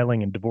divorce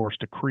filing and divorce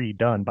decree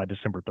done by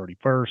December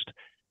 31st.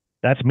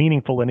 That's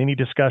meaningful in any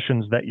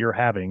discussions that you're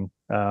having,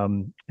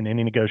 in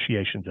any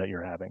negotiations that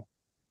you're having.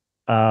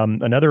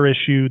 Another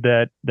issue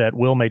that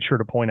Will made sure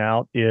to point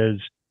out is,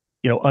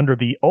 under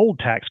the old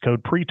tax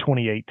code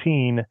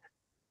pre-2018,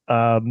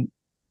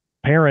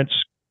 parents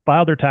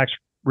filed their tax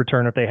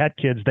return. If they had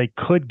kids, they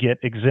could get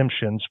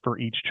exemptions for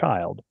each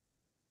child.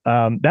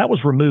 That was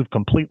removed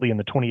completely in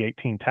the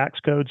 2018 tax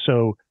code.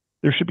 So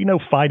there should be no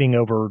fighting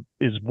over,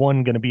 is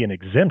one going to be an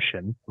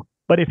exemption?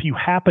 But if you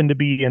happen to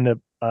be in the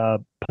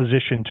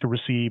position to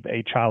receive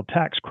a child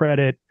tax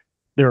credit,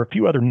 there are a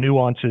few other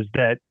nuances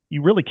that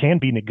you really can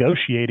be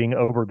negotiating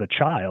over the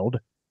child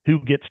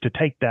who gets to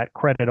take that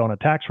credit on a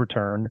tax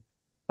return.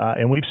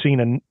 And we've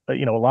seen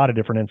a lot of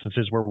different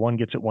instances where one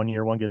gets it 1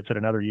 year, one gets it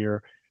another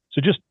year.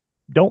 So just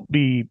don't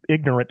be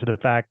ignorant to the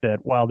fact that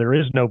while there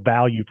is no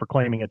value for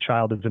claiming a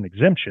child as an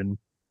exemption,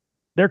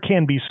 there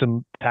can be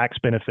some tax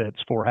benefits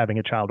for having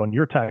a child on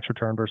your tax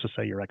return versus,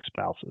 say, your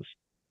ex-spouse's.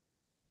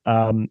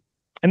 And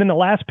then the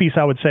last piece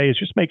I would say is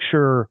just make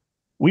sure,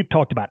 we've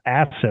talked about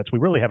assets. We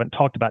really haven't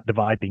talked about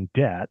dividing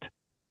debt.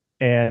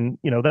 And,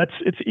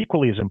 it's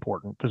equally as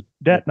important, because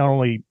debt not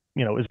only,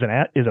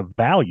 is a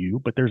value,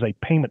 but there's a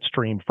payment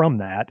stream from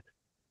that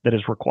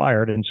is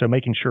required. And so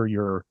making sure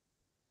you're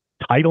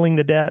titling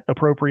the debt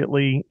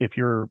appropriately. If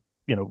you're,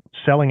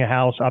 selling a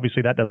house,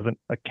 obviously that doesn't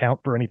account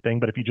for anything.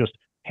 But if you just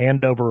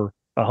hand over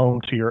a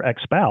home to your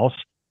ex-spouse,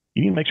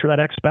 you need to make sure that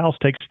ex-spouse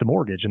takes the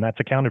mortgage, and that's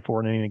accounted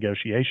for in any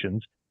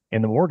negotiations.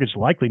 And the mortgage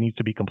likely needs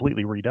to be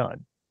completely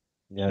redone.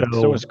 Yeah,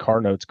 so is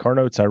car notes. Car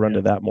notes, I run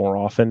to that more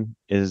often.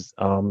 Is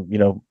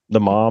the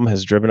mom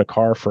has driven a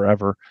car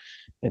forever,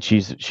 and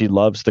she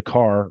loves the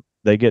car.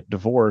 They get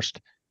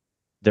divorced.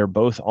 They're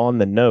both on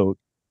the note.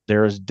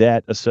 There is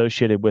debt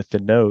associated with the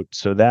note.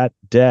 So that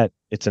debt,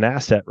 it's an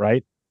asset,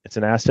 right? It's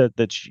an asset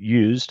that's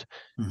used.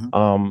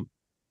 Mm-hmm.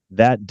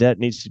 That debt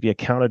needs to be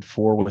accounted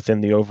for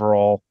within the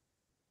overall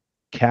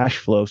cash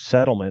flow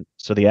settlement.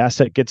 So the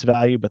asset gets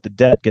value, but the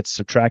debt gets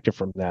subtracted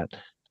from that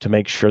to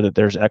make sure that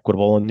there's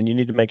equitable. And then you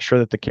need to make sure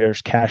that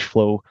there's cash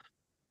flow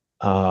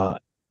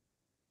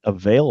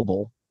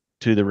available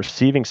to the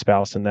receiving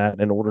spouse in that,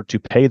 in order to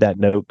pay that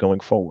note going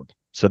forward,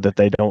 so that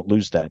they don't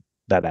lose that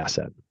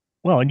asset.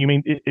 Well, and you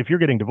mean if you're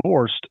getting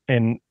divorced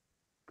and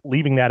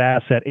leaving that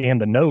asset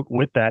and the note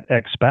with that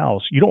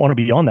ex-spouse, you don't want to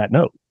be on that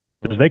note,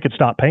 because they could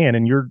stop paying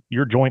and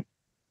you're joint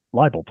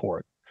liable for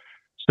it.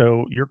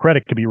 So your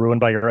credit could be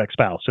ruined by your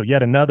ex-spouse. So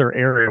yet another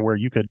area where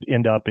you could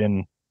end up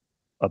in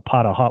a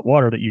pot of hot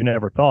water that you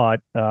never thought,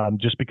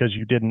 just because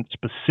you didn't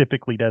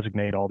specifically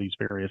designate all these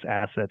various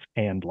assets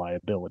and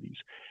liabilities.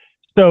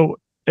 So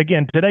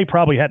again, today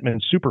probably hadn't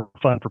been super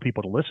fun for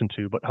people to listen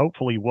to, but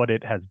hopefully what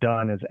it has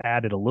done is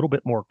added a little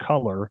bit more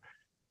color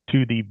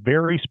to the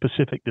very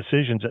specific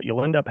decisions that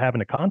you'll end up having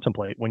to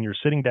contemplate when you're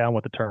sitting down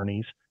with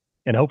attorneys,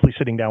 and hopefully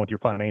sitting down with your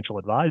financial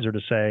advisor to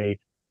say,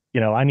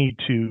 I need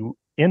to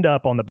end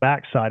up on the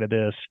backside of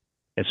this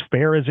as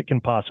fair as it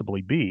can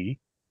possibly be.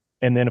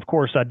 And then, of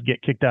course, I'd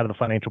get kicked out of the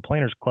Financial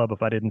Planners Club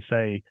if I didn't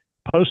say,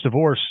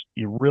 post-divorce,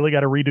 you really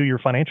got to redo your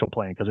financial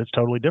plan, because it's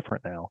totally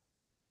different now.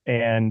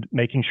 And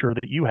making sure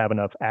that you have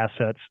enough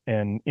assets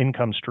and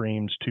income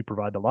streams to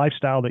provide the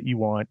lifestyle that you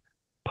want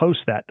post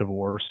that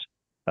divorce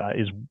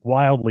is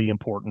wildly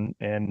important,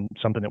 and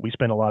something that we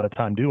spend a lot of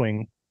time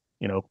doing.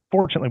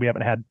 Fortunately, we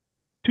haven't had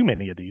too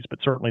many of these, but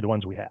certainly the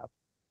ones we have.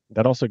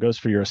 That also goes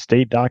for your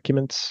estate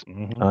documents.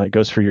 Mm-hmm. It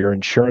goes for your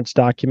insurance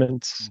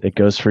documents. It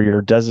goes for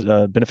your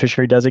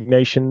beneficiary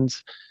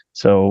designations.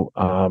 So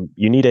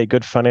you need a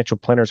good financial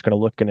planner who's going to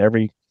look in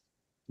every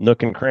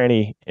nook and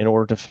cranny in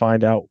order to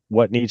find out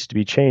what needs to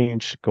be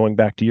changed, going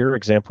back to your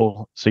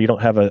example, so you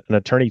don't have an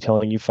attorney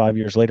telling you 5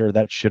 years later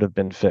that should have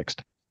been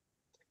fixed.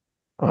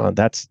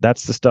 That's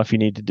the stuff you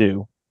need to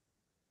do.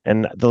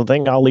 And the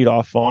thing I'll lead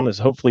off on is,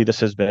 hopefully this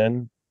has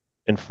been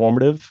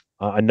informative.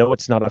 I know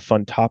it's not a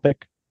fun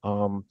topic.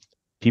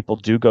 People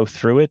do go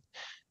through it.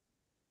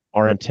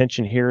 Our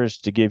intention here is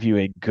to give you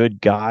a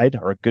good guide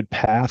or a good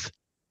path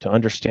to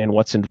understand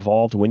what's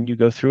involved when you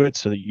go through it,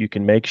 so that you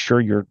can make sure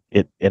you're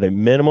at a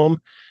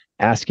minimum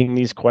asking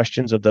these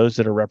questions of those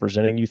that are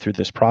representing you through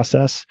this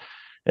process.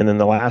 And then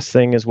the last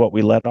thing is what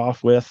we led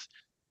off with.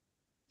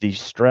 The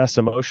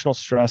emotional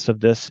stress of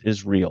this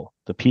is real.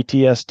 The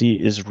PTSD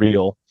is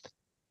real,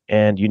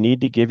 and you need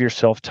to give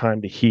yourself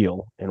time to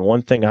heal. And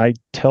one thing I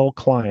tell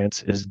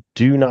clients is,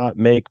 do not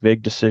make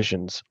big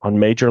decisions on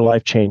major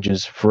life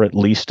changes for at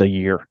least a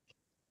year.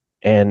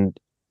 And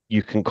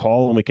you can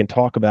call and we can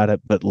talk about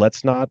it, but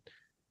let's not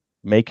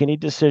make any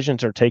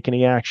decisions or take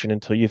any action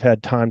until you've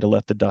had time to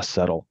let the dust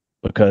settle,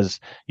 because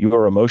you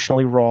are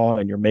emotionally raw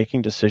and you're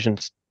making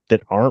decisions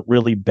that aren't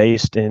really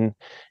based in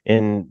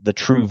the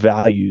true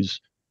values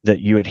that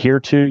you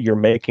adhere to. You're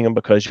making them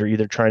because you're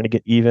either trying to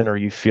get even, or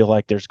you feel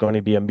like there's going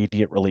to be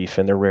immediate relief,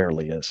 and there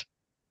rarely is.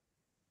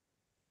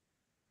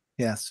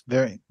 Yes,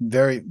 very,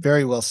 very,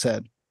 very well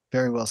said.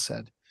 Very well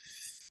said.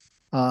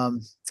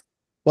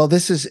 Well,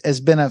 this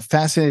has been a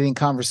fascinating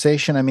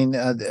conversation. I mean,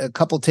 a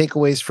couple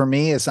takeaways for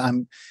me is,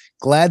 I'm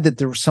glad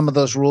that some of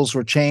those rules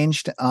were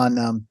changed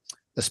on,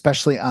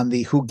 especially on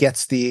the who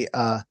gets the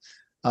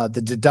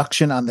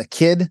deduction on the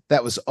kid.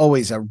 That was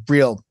always a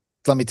real,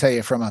 let me tell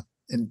you, from a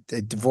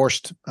a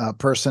divorced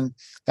person.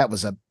 That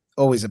was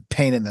always a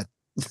pain in the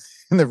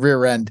in the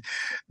rear end,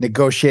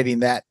 negotiating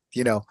that.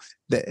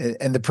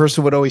 And the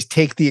person would always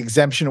take the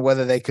exemption,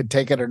 whether they could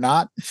take it or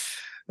not.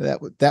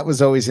 That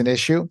was always an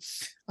issue.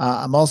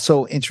 I'm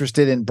also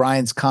interested in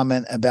Brian's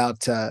comment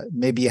about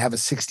maybe you have a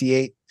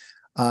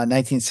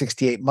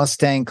 1968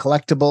 Mustang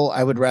collectible.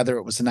 I would rather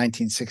it was a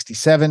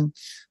 1967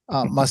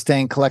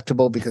 Mustang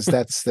collectible, because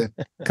that's the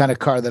kind of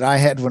car that I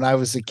had when I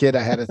was a kid.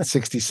 I had a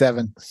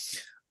 67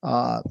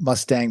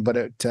 Mustang, but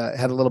it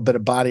had a little bit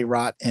of body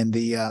rot, and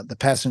the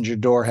passenger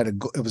door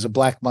it was a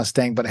black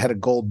Mustang, but it had a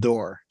gold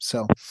door.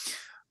 So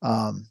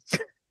that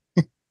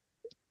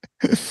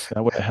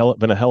would have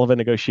been a hell of a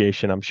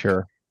negotiation, I'm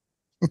sure.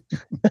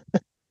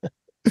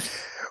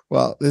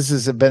 Well, this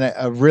has been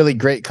a really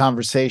great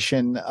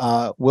conversation.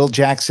 Will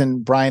Jackson,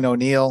 Brian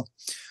O'Neill,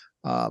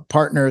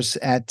 partners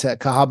at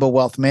CAHABA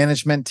Wealth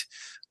Management.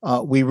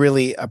 We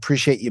really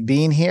appreciate you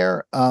being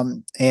here.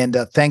 And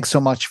thanks so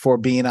much for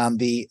being on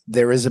the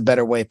There Is a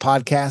Better Way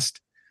podcast.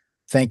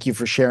 Thank you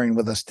for sharing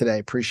with us today.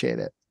 Appreciate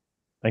it.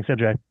 Thanks,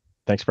 MJ.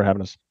 Thanks for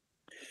having us.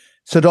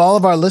 So to all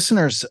of our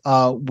listeners,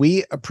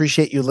 we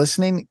appreciate you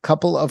listening.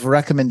 Couple of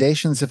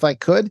recommendations, if I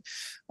could.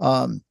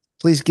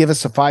 Please give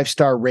us a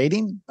 5-star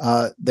rating.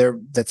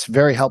 That's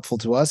very helpful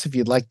to us. If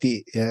you'd like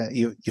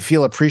you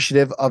feel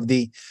appreciative of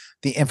the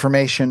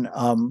information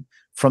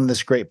from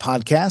this great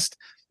podcast.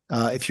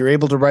 If you're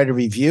able to write a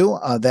review,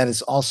 that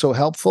is also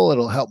helpful.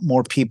 It'll help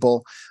more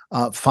people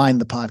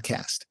find the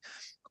podcast.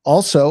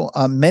 Also,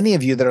 many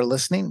of you that are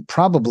listening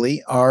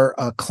probably are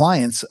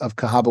clients of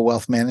CAHABA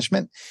Wealth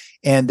Management,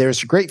 and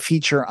there's a great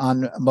feature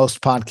on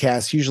most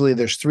podcasts. Usually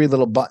there's 3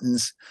 little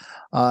buttons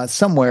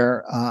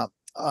somewhere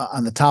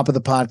on the top of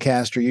the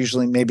podcast, or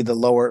usually maybe the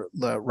lower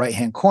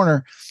right-hand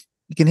corner.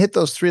 You can hit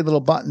those 3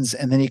 little buttons,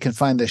 and then you can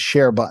find the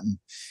share button.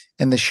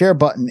 And the share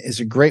button is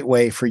a great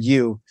way for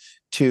you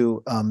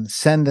to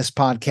send this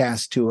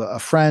podcast to a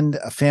friend,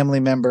 a family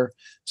member,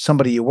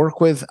 somebody you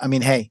work with. I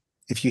mean, hey,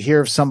 if you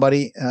hear of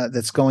somebody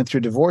that's going through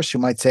divorce, you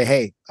might say,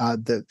 hey,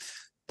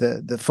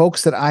 the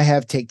folks that I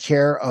have take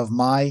care of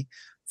my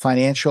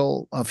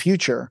financial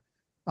future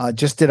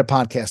just did a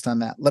podcast on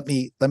that. Let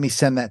me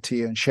send that to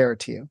you and share it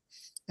to you.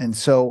 And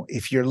so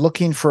if you're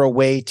looking for a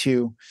way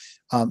to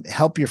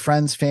help your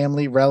friends,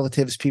 family,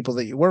 relatives, people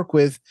that you work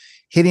with,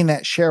 hitting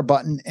that share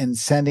button and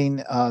sending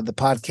the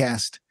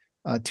podcast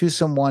to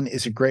someone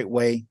is a great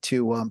way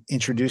to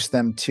introduce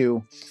them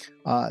to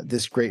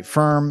this great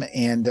firm,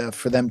 and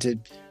for them to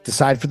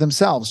decide for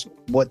themselves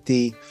what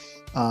the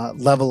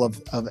level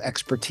of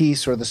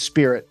expertise or the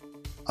spirit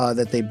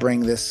that they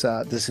bring this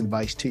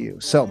advice to you.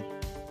 So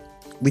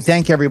we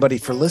thank everybody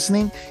for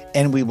listening,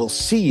 and we will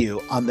see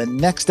you on the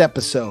next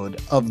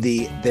episode of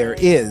the There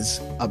Is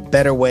a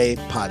Better Way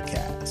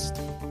podcast.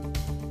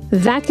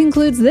 That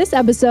concludes this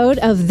episode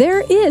of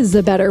There Is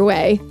a Better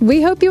Way.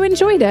 We hope you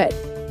enjoyed it.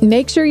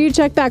 Make sure you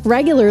check back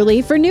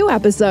regularly for new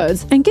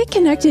episodes and get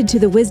connected to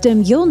the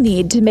wisdom you'll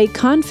need to make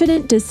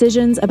confident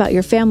decisions about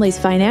your family's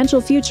financial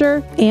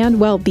future and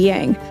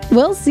well-being.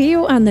 We'll see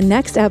you on the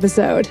next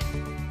episode.